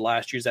as he did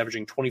last year. He's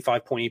averaging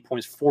 25.8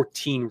 points,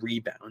 14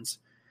 rebounds,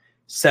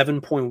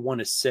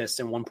 7.1 assists,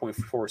 and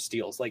 1.4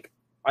 steals. Like,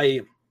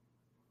 I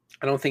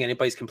don't think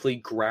anybody's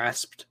completely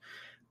grasped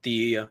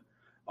the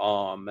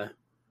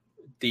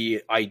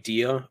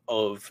idea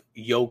of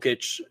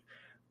Jokic,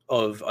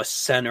 of a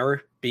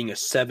center being a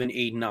 7,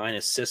 8, 9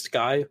 assist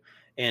guy,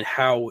 and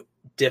how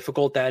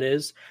difficult that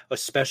is,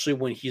 especially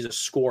when he's a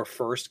score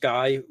first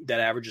guy that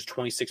averages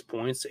 26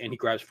 points and he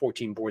grabs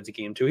 14 boards a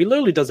game too. He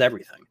literally does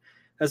everything.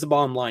 That's the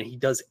bottom line. He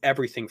does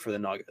everything for the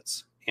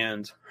Nuggets,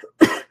 and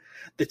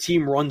the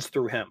team runs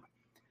through him.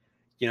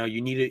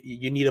 You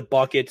need a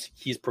bucket,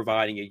 he's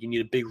providing it. You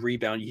need a big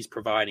rebound, he's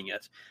providing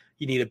it.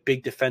 You need a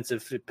big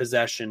defensive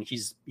possession,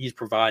 he's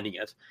providing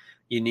it.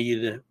 You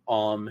need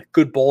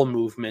good ball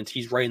movement.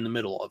 He's right in the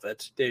middle of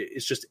it.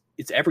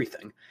 It's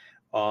everything.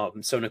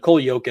 So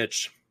Nikola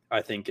Jokic,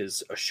 I think,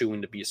 is a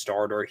shoo-in to be a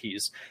starter.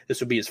 This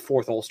would be his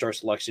fourth All-Star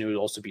selection. It would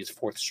also be his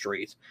fourth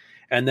straight.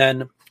 And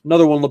then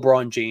another one,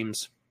 LeBron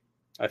James.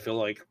 I feel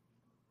like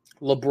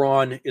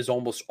LeBron is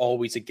almost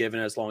always a given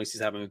as long as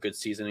he's having a good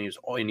season,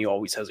 and he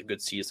always has a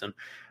good season.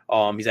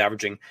 He's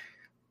averaging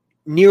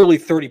nearly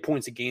 30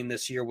 points a game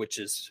this year, which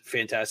is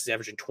fantastic. He's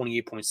averaging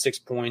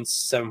 28.6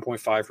 points,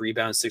 7.5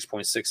 rebounds,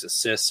 6.6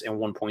 assists, and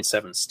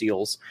 1.7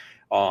 steals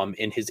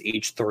in his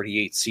age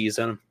 38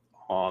 season.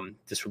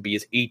 This would be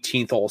his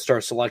 18th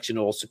All-Star selection. It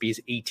will also be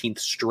his 18th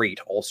straight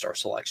All-Star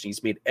selection.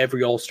 He's made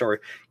every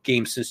All-Star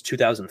game since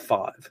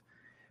 2005.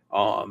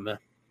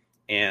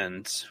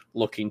 And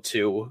looking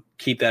to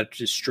keep that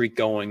streak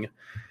going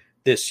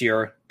this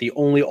year. The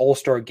only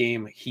All-Star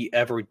game he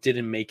ever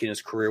didn't make in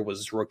his career was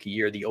his rookie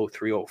year, the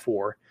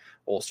 03-04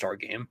 All-Star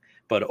game.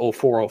 But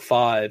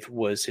 04-05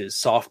 was his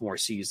sophomore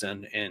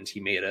season, and he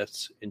made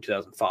it in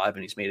 2005,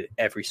 and he's made it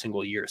every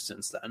single year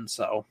since then.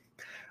 So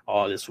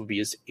this will be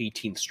his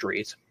 18th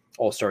straight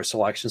All-Star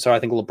selection. So I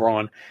think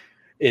LeBron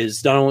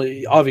is not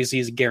only, obviously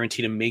he's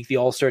guaranteed to make the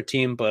All-Star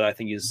team, but I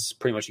think he's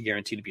pretty much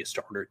guaranteed to be a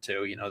starter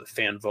too. You know, the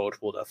fan vote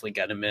will definitely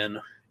get him in.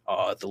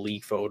 The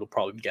league vote will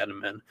probably get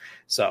him in.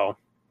 So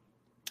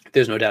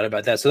there's no doubt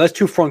about that. So that's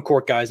two front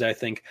court guys that I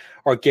think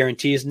are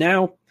guarantees.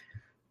 Now,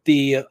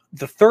 the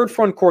third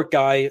front court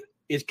guy,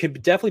 it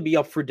could definitely be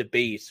up for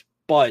debate,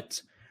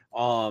 but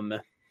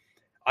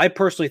I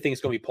personally think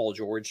it's going to be Paul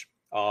George.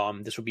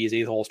 This would be his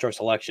 8th All-Star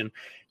selection.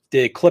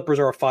 The Clippers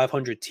are a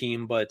 500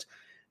 team, but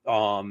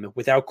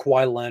without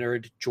Kawhi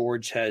Leonard,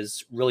 George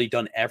has really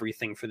done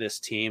everything for this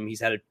team.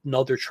 He's had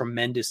another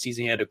tremendous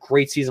season. He had a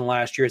great season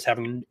last year. He's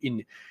having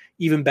an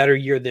even better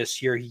year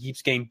this year. He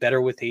keeps getting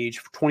better with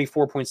age.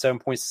 24.7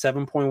 points,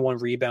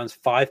 7.1 rebounds,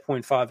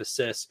 5.5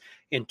 assists,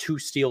 and 2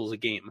 steals a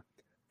game.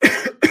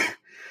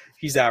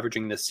 He's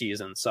averaging this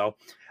season. So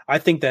I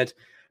think that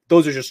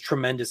those are just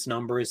tremendous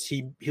numbers.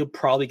 He'll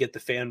probably get the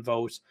fan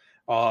vote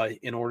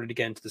in order to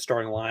get into the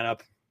starting lineup.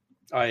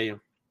 I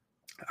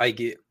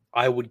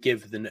would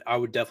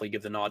definitely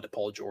give the nod to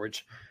Paul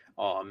George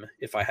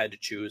if I had to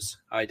choose.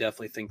 I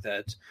definitely think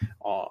that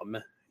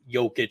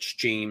Jokic,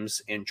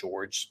 James, and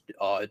George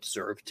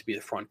deserve to be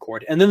the front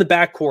court. And then the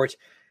back court,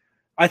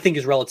 I think,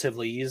 is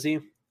relatively easy.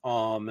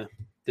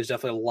 There's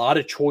definitely a lot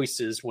of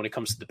choices when it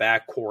comes to the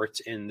back court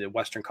in the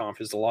Western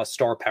Conference. A lot of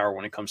star power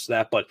when it comes to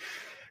that. But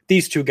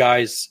these two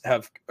guys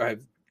have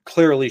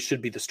clearly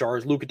should be the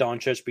stars. Luka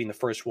Doncic being the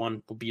first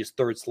one will be his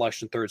third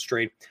selection, third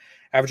straight,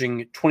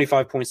 averaging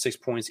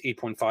 25.6 points,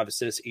 8.5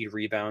 assists, 8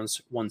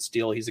 rebounds, 1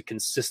 steal. He's a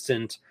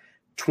consistent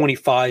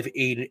 25,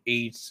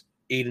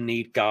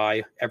 8-8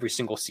 guy every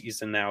single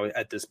season now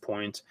at this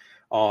point.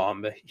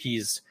 And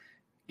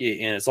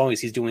as long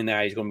as he's doing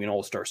that, he's going to be an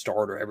all-star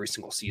starter every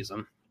single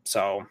season.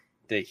 So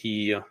that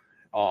he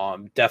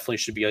definitely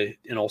should be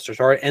an all-star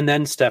starter. And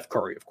then Steph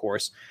Curry, of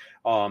course.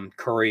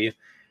 Curry,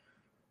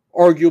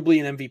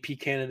 arguably an MVP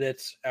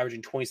candidate,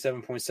 averaging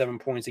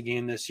 27.7 points a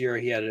game this year.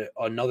 He had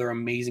another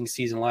amazing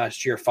season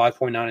last year,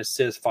 5.9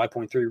 assists,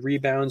 5.3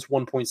 rebounds,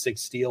 1.6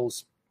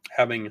 steals,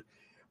 having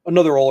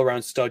another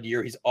all-around stud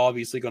year. He's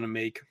obviously going to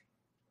make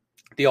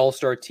the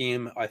all-star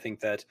team. I think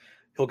that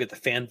he'll get the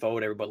fan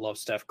vote. Everybody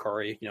loves Steph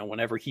Curry. You know,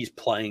 whenever he's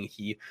playing,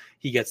 he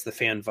gets the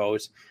fan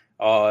vote.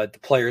 The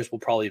players will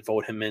probably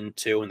vote him in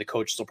too, and the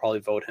coaches will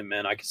probably vote him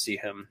in. I could see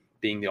him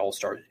being an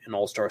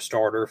all-star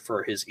starter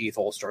for his 8th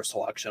all-star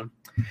selection.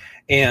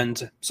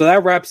 And so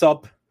that wraps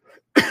up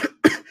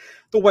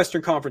the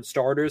Western Conference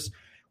starters.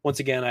 Once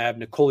again, I have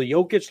Nikola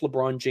Jokic,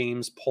 LeBron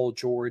James, Paul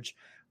George,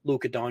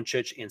 Luka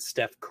Doncic, and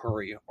Steph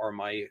Curry are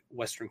my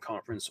Western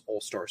Conference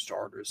all-star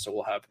starters. So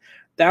we'll have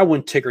that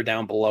one ticker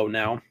down below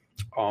now,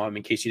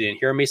 in case you didn't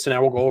hear me. So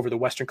now we'll go over the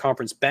Western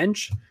Conference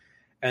bench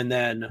and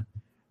then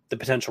the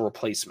potential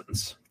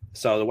replacements.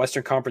 So the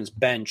Western Conference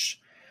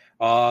bench,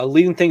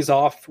 leading things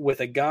off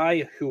with a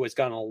guy who has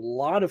gotten a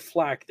lot of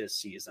flack this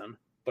season,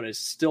 but has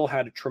still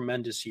had a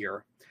tremendous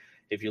year.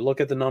 If you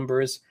look at the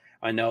numbers,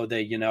 I know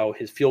that, you know,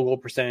 his field goal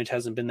percentage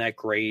hasn't been that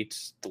great.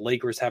 The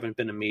Lakers haven't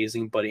been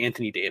amazing, but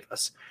Anthony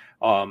Davis.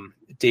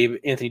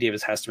 Anthony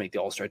Davis has to make the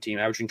All-Star team,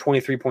 averaging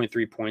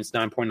 23.3 points,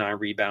 9.9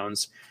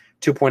 rebounds,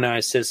 2.9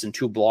 assists, and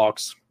 2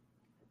 blocks.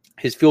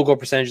 His field goal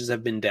percentages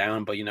have been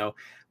down, but, you know,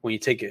 when you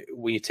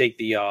take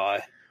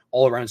the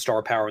all-around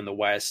star power in the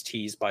West,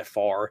 he's by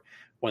far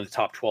one of the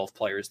top 12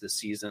 players this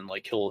season.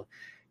 Like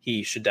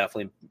he should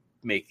definitely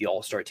make the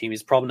All-Star team.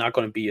 He's probably not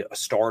going to be a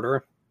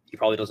starter. He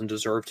probably doesn't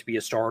deserve to be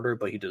a starter,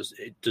 but he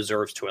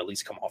deserves to at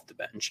least come off the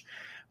bench.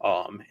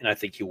 And I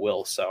think he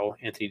will. So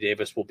Anthony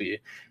Davis will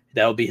be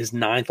his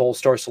 9th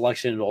All-Star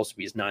selection. It'll also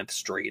be his 9th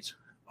straight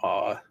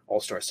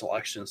All-Star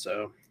selection.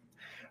 So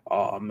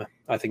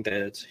I think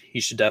that he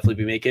should definitely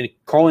be making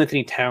it.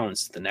 Karl-Anthony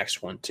Towns, the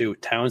next one too.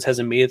 Towns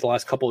hasn't made it the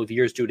last couple of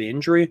years due to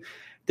injury.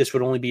 This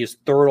would only be his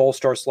third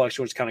All-Star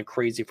selection, which is kind of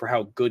crazy for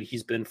how good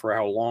he's been, for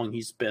how long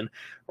he's been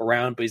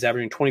around. But he's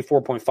averaging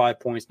 24.5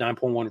 points,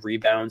 9.1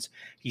 rebounds.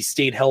 He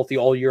stayed healthy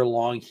all year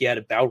long. He had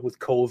a bout with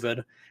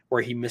COVID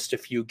where he missed a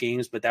few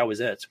games, but that was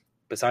it.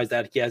 Besides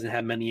that, he hasn't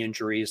had many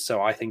injuries.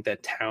 So I think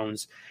that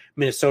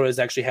Minnesota has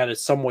actually had a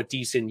somewhat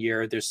decent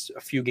year. There's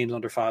a few games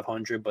under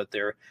 500, but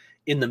they're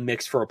in the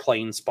mix for a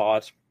playing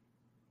spot.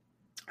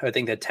 I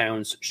think that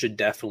Towns should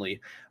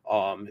definitely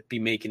be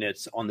making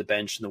it on the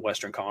bench in the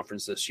Western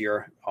Conference this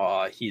year.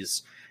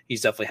 He's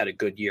definitely had a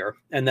good year.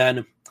 And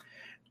then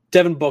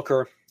Devin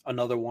Booker,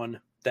 another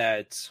one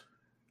that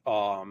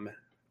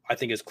I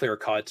think is clear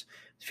cut.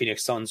 The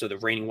Phoenix Suns are the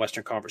reigning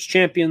Western Conference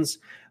champions.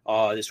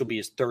 This will be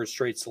his third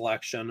straight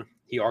selection.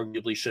 He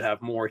arguably should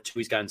have more too.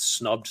 He's gotten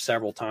snubbed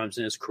several times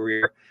in his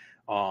career.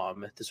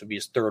 This would be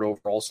his third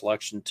overall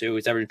selection too.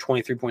 He's averaging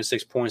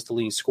 23.6 points, the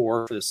leading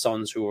scorer for the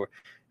Suns, who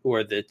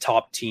are the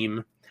top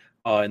team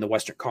in the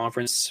Western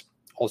Conference.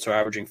 Also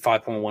averaging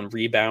 5.1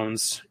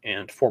 rebounds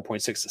and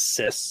 4.6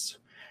 assists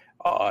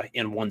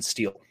and 1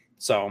 steal.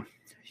 So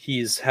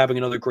he's having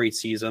another great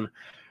season,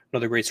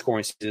 another great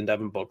scoring season.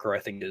 Devin Booker, I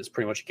think, is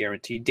pretty much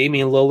guaranteed.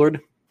 Damian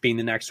Lillard being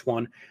the next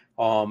one.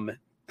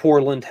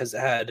 Portland has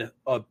had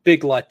a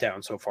big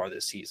letdown so far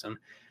this season.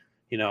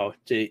 You know,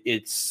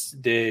 there's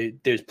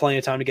plenty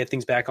of time to get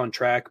things back on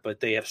track, but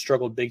they have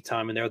struggled big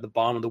time, and they're at the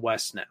bottom of the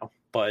West now.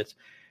 But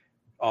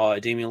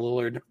Damian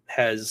Lillard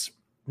has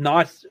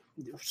not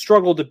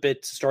struggled a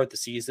bit to start the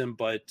season,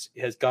 but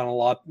has gotten a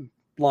lot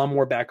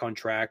more back on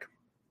track.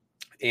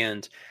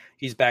 And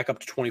he's back up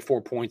to 24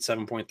 points,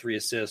 7.3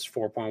 assists,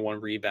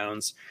 4.1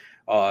 rebounds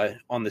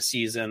on the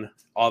season.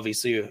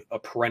 Obviously, a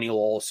perennial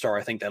all-star.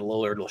 I think that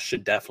Lillard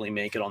should definitely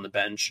make it on the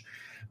bench.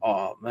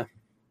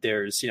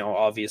 There's,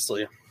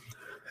 obviously,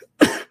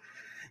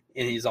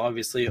 and he's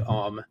obviously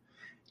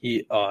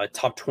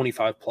top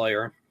 25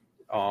 player.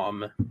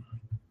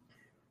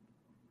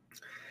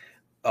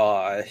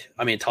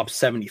 Top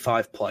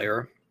 75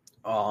 player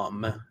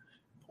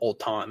all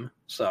time.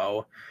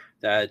 So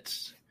that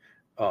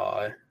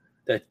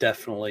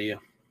definitely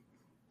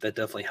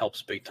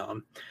helps big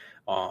time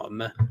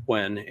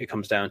when it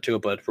comes down to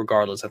it. But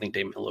regardless, I think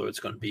Damian Lillard's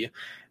going to be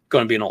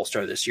an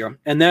all-star this year.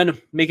 And then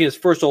making his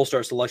first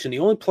all-star selection, the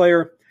only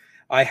player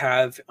I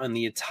have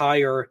in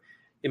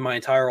my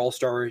entire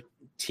all-star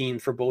team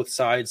for both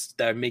sides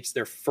that makes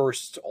their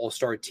first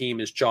all-star team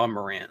is Ja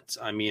Morant.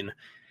 I mean,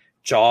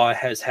 Ja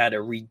has had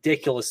a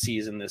ridiculous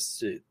season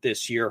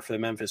this year for the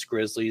Memphis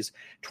Grizzlies.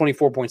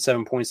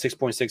 24.7 points,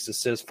 6.6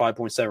 assists,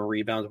 5.7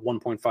 rebounds,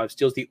 1.5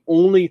 steals. The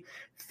only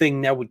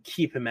thing that would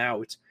keep him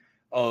out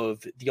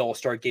of the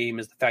All-Star game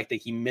is the fact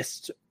that he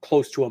missed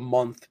close to a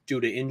month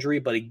due to injury.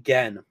 But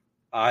again,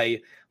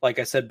 like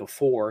I said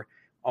before,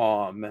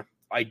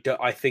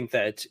 I think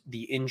that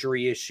the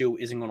injury issue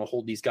isn't going to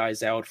hold these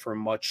guys out for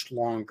much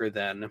longer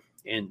than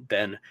it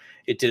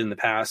did in the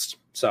past.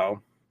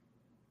 So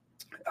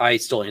I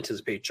still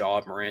anticipate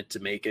Ja Morant to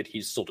make it.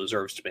 He still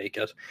deserves to make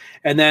it.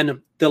 And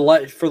then for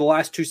the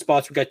last two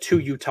spots, we got 2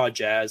 Utah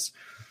Jazz.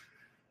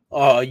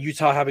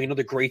 Utah having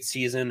another great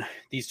season.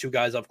 These two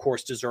guys, of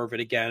course, deserve it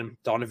again.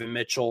 Donovan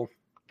Mitchell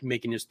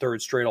making his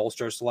third straight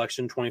All-Star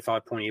selection,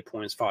 25.8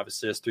 points, 5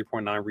 assists,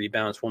 3.9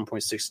 rebounds,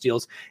 1.6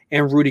 steals.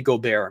 And Rudy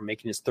Gobert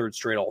making his third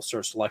straight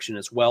All-Star selection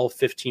as well,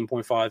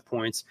 15.5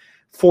 points,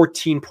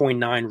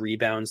 14.9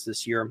 rebounds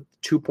this year,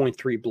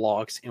 2.3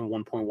 blocks, and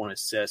 1.1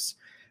 assists.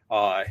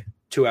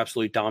 2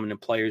 absolutely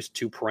dominant players,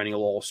 2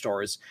 perennial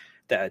all-stars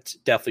that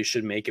definitely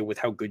should make it with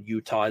how good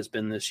Utah has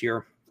been this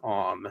year.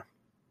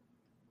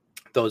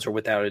 Those are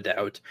without a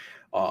doubt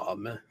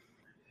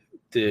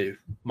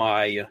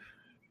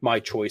my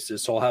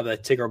choices. So I'll have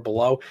that ticker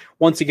below.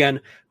 Once again,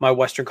 my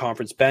Western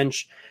Conference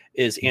bench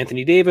is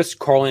Anthony Davis,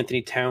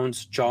 Karl-Anthony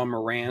Towns, Ja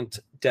Morant,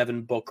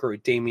 Devin Booker,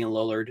 Damian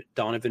Lillard,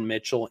 Donovan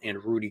Mitchell,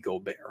 and Rudy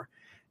Gobert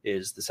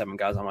is the 7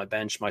 guys on my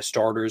bench. My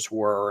starters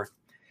were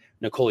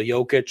Nikola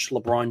Jokic,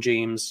 LeBron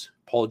James,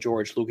 Paul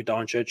George, Luka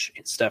Doncic,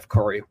 and Steph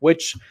Curry,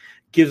 which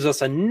gives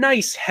us a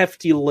nice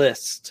hefty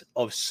list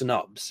of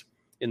snubs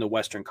in the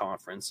Western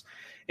Conference.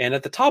 And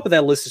at the top of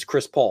that list is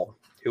Chris Paul,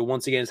 who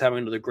once again is having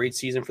another great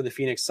season for the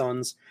Phoenix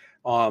Suns.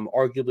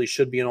 Arguably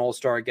should be an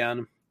all-star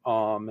again.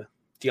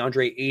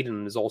 DeAndre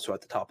Ayton is also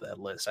at the top of that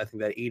list. I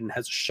think that Ayton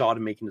has a shot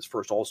at making his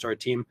first all-star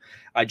team.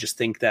 I just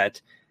think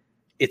that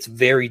it's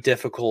very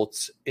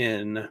difficult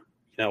in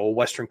a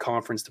Western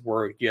Conference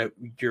where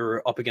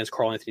you're up against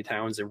Karl-Anthony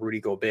Towns and Rudy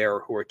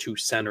Gobert, who are 2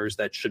 centers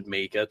that should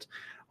make it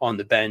on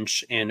the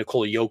bench, and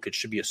Nikola Jokic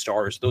should be a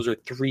starter. So those are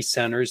 3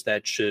 centers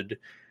that should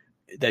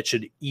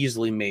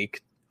easily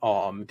make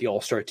the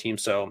all-star team.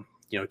 So,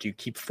 do you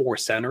keep 4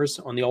 centers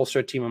on the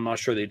all-star team? I'm not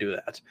sure they do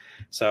that.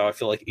 So I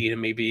feel like Ayton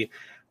may be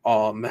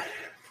the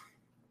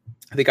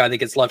guy that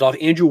gets left off.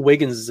 Andrew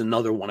Wiggins is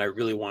another one I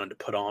really wanted to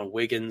put on.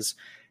 Wiggins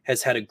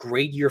has had a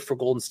great year for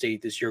Golden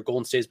State this year.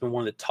 Golden State has been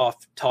one of the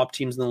top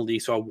teams in the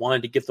league, so I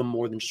wanted to give them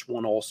more than just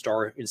one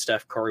all-star in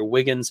Steph Curry.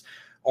 Wiggins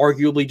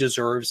arguably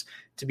deserves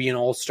to be an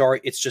all-star.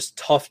 It's just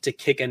tough to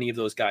kick any of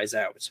those guys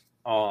out.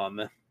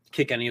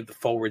 Kick any of the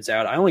forwards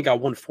out. I only got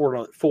one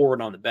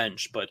forward on the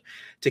bench, but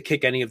to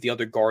kick any of the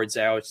other guards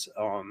out,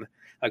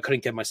 I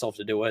couldn't get myself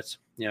to do it.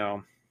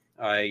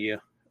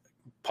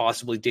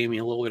 Possibly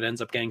Damian Lillard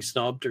ends up getting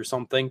snubbed or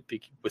something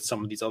with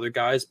some of these other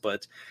guys,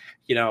 but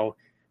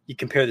you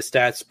compare the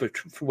stats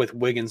with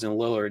Wiggins and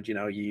Lillard,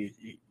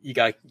 you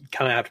got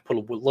kind of have to put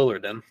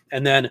Lillard in.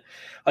 And then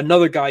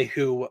another guy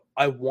who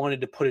I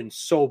wanted to put in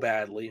so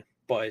badly,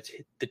 but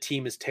the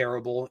team is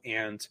terrible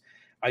and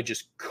I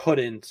just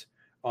couldn't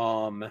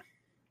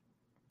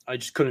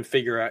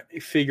figure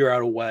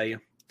out a way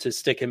to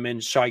stick him in.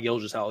 Shai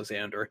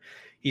Gilgeous-Alexander.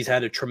 He's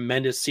had a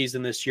tremendous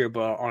season this year,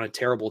 but on a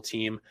terrible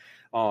team.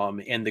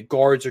 And the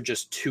guards are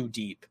just too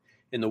deep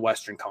in the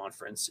Western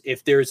Conference.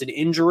 If there's an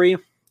injury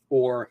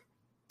or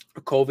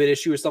a COVID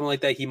issue or something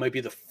like that, he might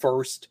be the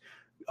first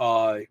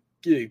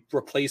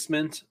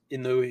replacement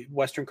in the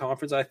Western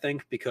Conference, I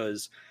think,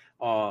 because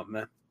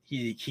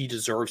he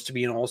deserves to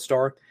be an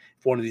all-star.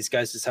 If one of these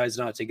guys decides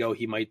not to go,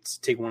 he might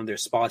take one of their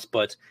spots,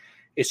 but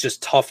it's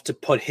just tough to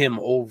put him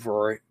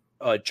over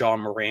John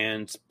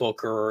Morant,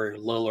 Booker,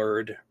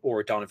 Lillard,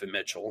 or Donovan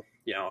Mitchell.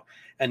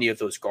 Any of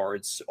those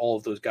guards, all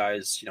of those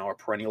guys, are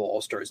perennial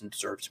all-stars and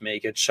deserve to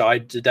make it. Shai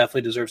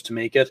definitely deserves to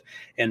make it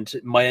and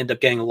might end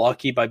up getting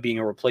lucky by being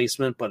a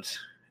replacement, but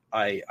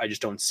I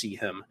just don't see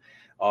him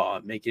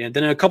making it. And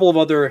then a couple of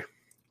other,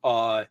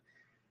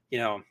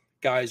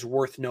 guys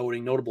worth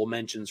noting, notable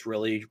mentions,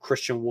 really.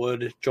 Christian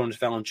Wood, Jonas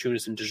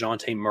Valanciunas, and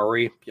DeJounte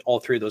Murray.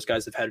 All three of those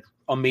guys have had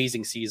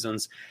amazing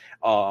seasons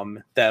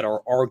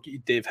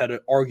they've had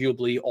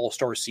arguably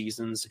all-star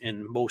seasons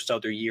in most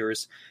other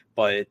years,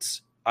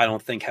 but I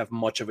don't think have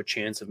much of a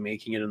chance of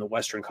making it in the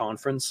Western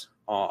Conference.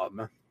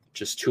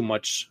 Just too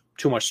much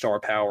star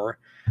power.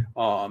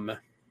 I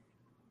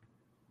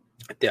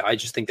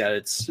just think that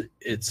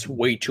it's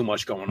way too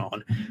much going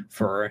on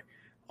for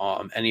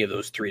any of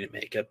those three to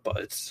make it,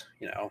 but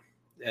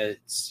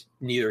it's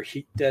neither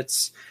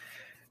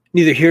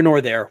here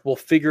nor there. We'll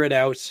figure it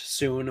out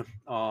soon.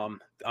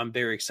 I'm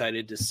very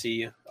excited to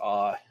see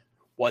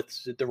what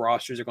the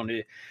rosters are going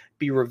to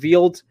be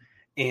revealed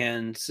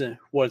and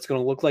what it's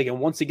going to look like. And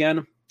once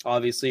again,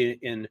 obviously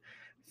in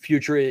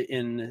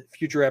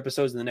future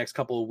episodes in the next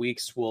couple of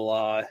weeks,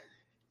 we'll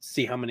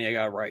see how many I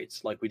got right,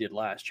 like we did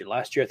last year.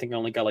 Last year, I think I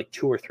only got like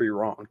 2 or 3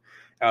 wrong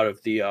out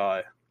of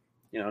the,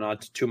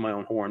 not to my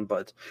own horn,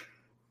 but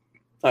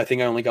I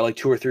think I only got like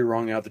 2 or 3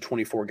 wrong out of the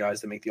 24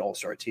 guys that make the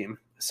All-Star team.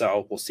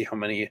 So we'll see how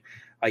many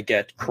I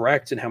get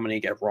correct and how many I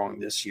get wrong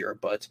this year.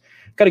 But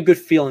I've got a good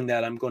feeling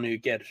that I'm going to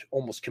get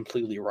almost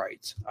completely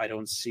right. I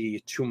don't see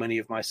too many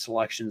of my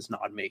selections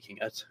not making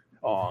it,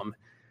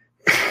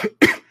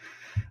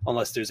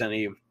 unless there's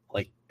any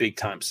like big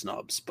time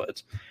snubs.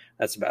 But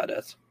that's about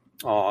it.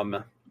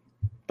 But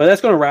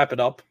that's going to wrap it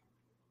up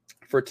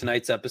for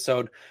tonight's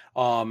episode.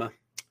 I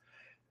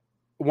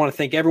want to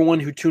thank everyone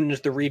who tuned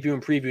into the Review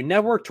and Preview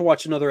Network to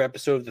watch another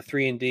episode of the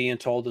 3&D and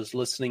to all those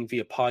listening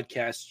via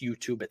podcast,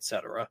 YouTube,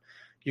 etc.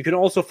 You can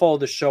also follow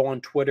the show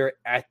on Twitter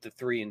at the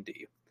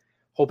 3&D.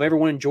 Hope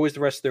everyone enjoys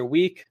the rest of their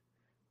week.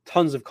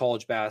 Tons of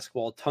college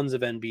basketball, tons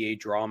of NBA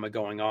drama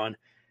going on.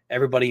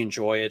 Everybody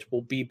enjoy it.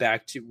 We'll be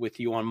back with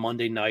you on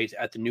Monday night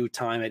at the new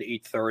time at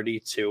 8:30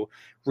 to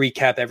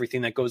recap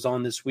everything that goes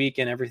on this week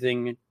and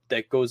everything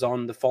that goes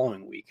on the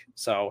following week.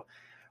 So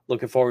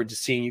looking forward to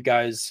seeing you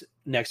guys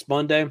next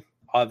Monday.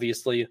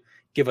 Obviously,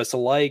 give us a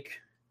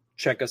like,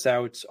 check us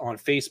out on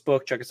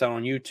Facebook, check us out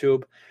on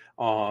YouTube.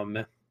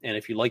 And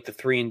if you like the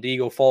 3&D,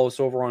 go follow us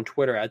over on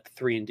Twitter at the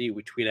 3&D.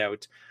 We tweet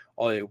out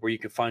where you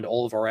can find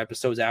all of our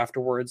episodes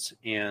afterwards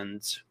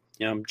and,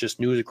 just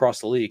news across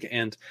the league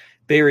and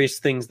various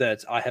things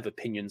that I have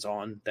opinions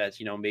on that,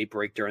 may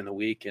break during the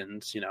week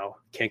and,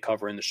 can't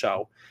cover in the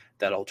show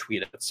that I'll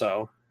tweet it.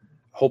 So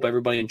hope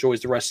everybody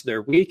enjoys the rest of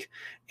their week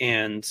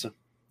and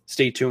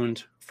stay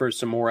tuned for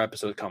some more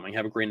episodes coming.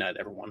 Have a great night,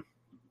 everyone.